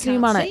വെസ്റ്റ്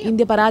ഇൻഡീസിനെയുമാണ്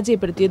ഇന്ത്യ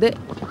പരാജയപ്പെടുത്തിയത്.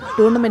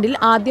 ടൂർണമെന്റിൽ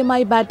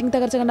ആദ്യമായി ബാറ്റിംഗ്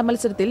തകർച്ച കണ്ട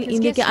മത്സരത്തിൽ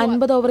ഇന്ത്യക്ക്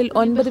 50 ഓവറിൽ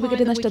 9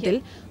 വിക്കറ്റ് നഷ്ടത്തിൽ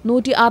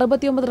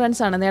 169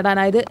 റൺസാണ്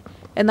നേടാനായത്.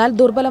 എന്നാൽ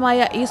ദുർബലമായ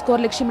ഈ സ്കോർ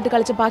ലക്ഷ്യമിട്ട്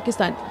കളിച്ച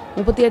പാകിസ്ഥാൻ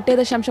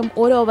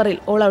 38.1 ഓവറിൽ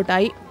ഓൾ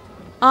ഔട്ടായി.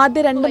 ആദ്യ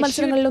 2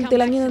 മത്സരങ്ങളിലും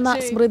തിളങ്ങി നിന്ന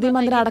സ്മൃതി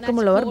മന്ദന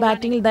അടക്കമുള്ളവർ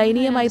ബാറ്റിംഗിൽ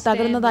ദയനീയമായി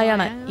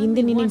തകർന്നതായാണ്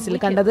ഇന്ത്യൻ ഇന്നിംഗ്സിൽ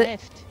കണ്ടത്.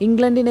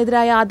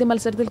 ഇംഗ്ലണ്ടിനെതിരായ ആദ്യ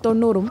മത്സരത്തിൽ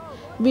 90ഉം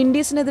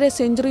വിൻഡീസിനെതിരെ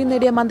സെഞ്ചുറിയും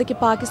നേടിയ മന്ദയ്ക്ക്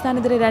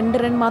പാകിസ്ഥാനെതിരെ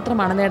 2 റൺ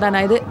മാത്രമാണ്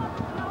നേടാനായത്.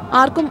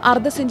 ആർക്കും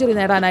അർദ്ധ സെഞ്ചുറി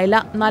നേടാനായില്ല.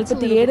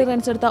 47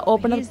 റൺസ് എടുത്ത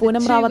opener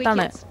Poonam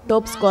റാവത്താണ്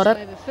top scorer.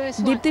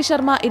 Deepthi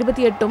Sharma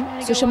 28ഉം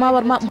Sushma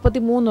Varma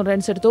 33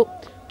 runs എടുത്തു.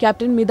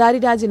 ക്യാപ്റ്റൻ മിതാരി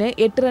രാജിന്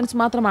 8 റൺസ്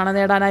മാത്രമാണ്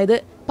നേടാനായത്.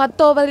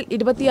 10 ഓവറിൽ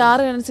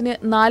 26 റൺസിന്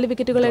 4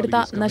 വിക്കറ്റുകൾ എടുത്ത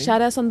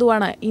നഷാര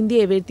സന്ധുവാണ്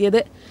ഇന്ത്യയെ വീഴ്ത്തിയത്.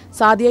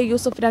 സാദിയ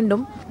യൂസഫ്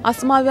 2ഉം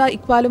അസ്മാവ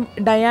ഇക്ബാലും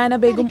ഡയാന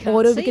ബേഗും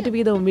ഓരോ വിക്കറ്റ്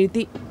വീതവും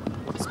വീഴ്ത്തി.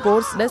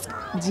 Sports desk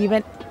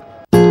Jeevan.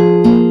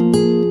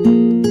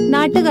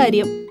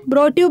 നാട്ടുകാര്യം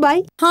brought you by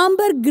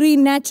Hamburg green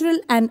natural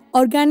and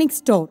organic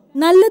store.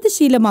 നല്ലത്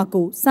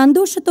ശീലമാക്കൂ,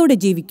 സന്തോഷത്തോടെ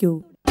ജീവിക്കൂ.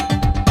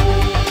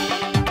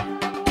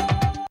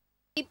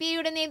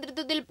 സിപിഐയുടെ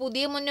നേതൃത്വത്തിൽ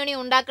പുതിയ മുന്നണി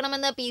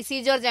ഉണ്ടാക്കണമെന്ന് PC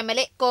ജോർജ്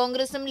MLA.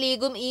 കോൺഗ്രസും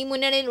ലീഗും ഈ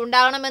മുന്നണിയിൽ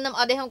ഉണ്ടാകണമെന്നും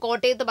അദ്ദേഹം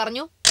കോട്ടയത്ത്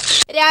പറഞ്ഞു.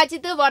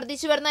 രാജ്യത്ത്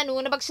വർദ്ധിച്ചു വരുന്ന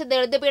ന്യൂനപക്ഷ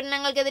ദളിത്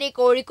പീഡനങ്ങൾക്കെതിരെ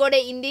കോഴിക്കോട്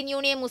ഇന്ത്യൻ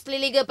യൂണിയൻ മുസ്ലിം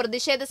ലീഗ്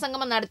പ്രതിഷേധ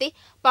സംഗമം നടത്തി.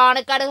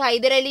 പാണക്കാട്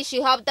ഹൈദരലി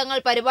ശിഹാബ് തങ്ങൾ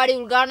പരിപാടി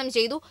ഉദ്ഘാടനം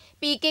ചെയ്തു.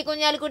 PK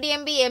Kunhalikutty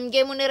MP,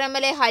 MK Muneer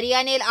MLA,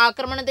 ഹരിയാനയിൽ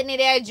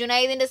ആക്രമണത്തിനിരയായ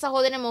ജുനൈദിന്റെ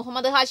സഹോദരൻ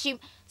മുഹമ്മദ് ഹാഷിം,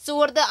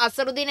 സുഹൃത്ത്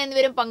അസറുദ്ദീൻ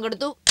എന്നിവരും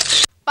പങ്കെടുത്തു.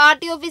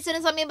 പാർട്ടി ഓഫീസിന്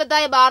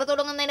സമീപത്തായ ബാർ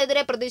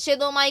തുടങ്ങുന്നതിനെതിരെ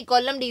പ്രതിഷേധവുമായി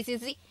കൊല്ലം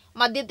DCC.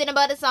 മദ്യത്തിന്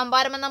പകരം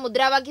സംഭാരമെന്ന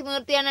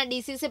മുദ്രാവാക്യമുയർത്തിയാണ്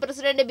DCC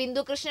പ്രസിഡന്റ്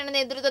ബിന്ദു കൃഷ്ണന്റെ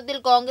നേതൃത്വത്തിൽ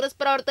കോൺഗ്രസ്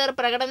പ്രവർത്തകർ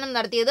പ്രകടനം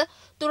നടത്തിയത്.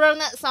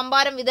 തുടർന്ന്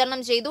സംഭാരം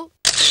വിതരണം ചെയ്തു.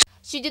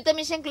 ശുചിത്വ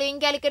മിഷൻ ക്ലീൻ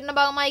കാലിക്കറ്റിന്റെ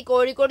ഭാഗമായി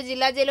കോഴിക്കോട്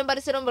ജില്ലാ ജയിലും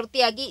പരിസരവും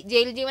വൃത്തിയാക്കി.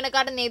 ജയിൽ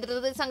ജീവനക്കാരുടെ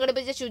നേതൃത്വത്തിൽ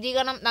സംഘടിപ്പിച്ച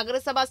ശുചീകരണം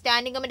നഗരസഭാ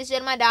standing committee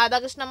chairman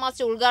Radhakrishna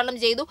master ഉദ്ഘാടനം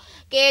ചെയ്തു.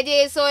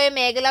 KJSOA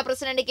മേഖലാ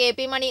പ്രസിഡന്റ്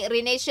KP മണി,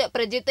 റിനേഷ്,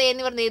 പ്രജിത്ത്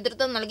എന്നിവർ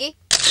നേതൃത്വം നൽകി.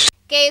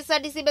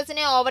 KSRTC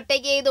ബസിനെ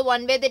ഓവർടേക്ക് ചെയ്ത്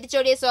വൺ വേ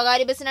തെറ്റിച്ചോടിയ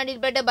സ്വകാര്യ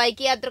ബസിനടിയിൽപ്പെട്ട്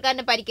ബൈക്ക്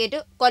യാത്രക്കാരന് പരിക്കേറ്റു.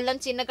 കൊല്ലം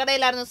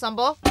ചിന്നക്കടയിലായിരുന്നു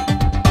സംഭവം.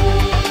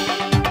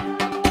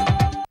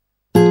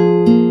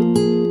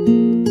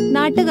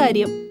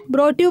 നാട്ടുകാര്യം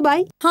brought you by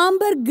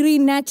Hamburg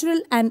green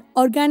natural and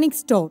organic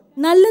store.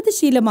 നല്ലത്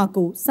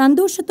ശീലമാക്കൂ,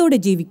 സന്തോഷത്തോടെ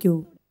ജീവിക്കൂ.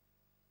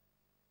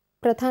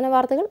 പ്രധാന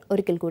വാർത്തകൾ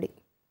ഒരിക്കൽ കൂടി.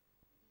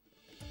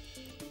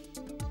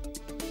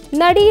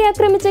 നടിയെ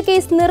ആക്രമിച്ച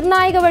കേസ്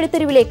നിർണായക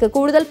വഴിത്തിരിവിലേക്ക്.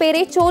 കൂടുതൽ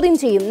പേരെ ചോദ്യം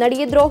ചെയ്യും.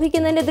 നടിയെ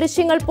ദ്രോഹിക്കുന്നതിന്റെ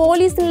ദൃശ്യങ്ങൾ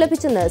പോലീസിന്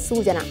ലഭിച്ചെന്ന്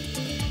സൂചന.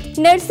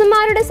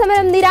 നഴ്സുമാരുടെ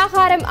സമരം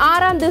നിരാഹാരം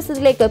 6ാം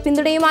ദിവസത്തിലേക്ക്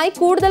പിന്തുണയുമായി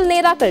കൂടുതൽ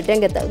നേതാക്കൾ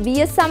രംഗത്ത്.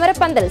 VS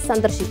സമരപ്പന്തൽ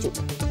സന്ദർശിച്ചു.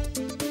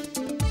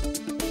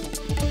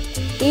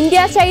 ഇന്ത്യ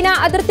ചൈന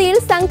അതിർത്തിയിൽ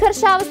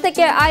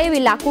സംഘർഷാവസ്ഥയ്ക്ക്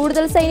അയവില്ല.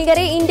 കൂടുതൽ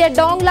സൈനികരെ ഇന്ത്യ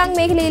ഡോങ്ലാങ്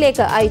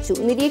മേഖലയിലേക്ക് അയച്ചു.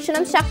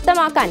 നിരീക്ഷണം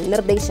ശക്തമാക്കാൻ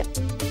നിർദ്ദേശം.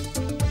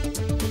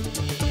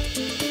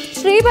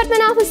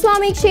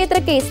 ശ്രീപത്മനാഭസ്വാമി ക്ഷേത്ര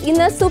കേസ്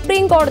ഇന്ന്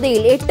സുപ്രീം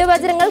കോടതിയിൽ. 8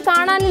 വജ്രങ്ങൾ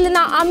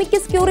കാണാനില്ലെന്ന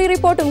അമിക്കസ് ക്യൂറി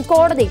റിപ്പോർട്ടും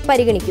കോടതി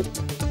പരിഗണിക്കും.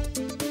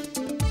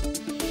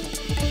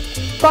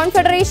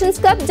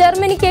 കോൺഫെഡറേഷൻസ് കപ്പ്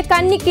ജർമ്മനിക്ക്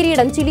കന്നി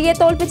കിരീടം. ചിലിയെ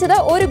തോൽപ്പിച്ചത്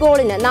 1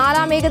 ഗോളിന്.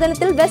 4ാം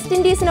ഏകദിനത്തിൽ വെസ്റ്റ്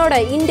ഇൻഡീസിനോട്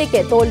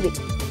ഇന്ത്യക്ക് തോൽവി.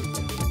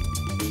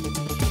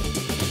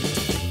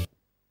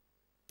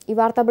 ഈ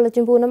വാർത്താ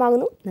ബുള്ളറ്റിൻ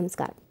പൂർണ്ണമാകുന്നു.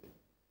 നമസ്കാരം.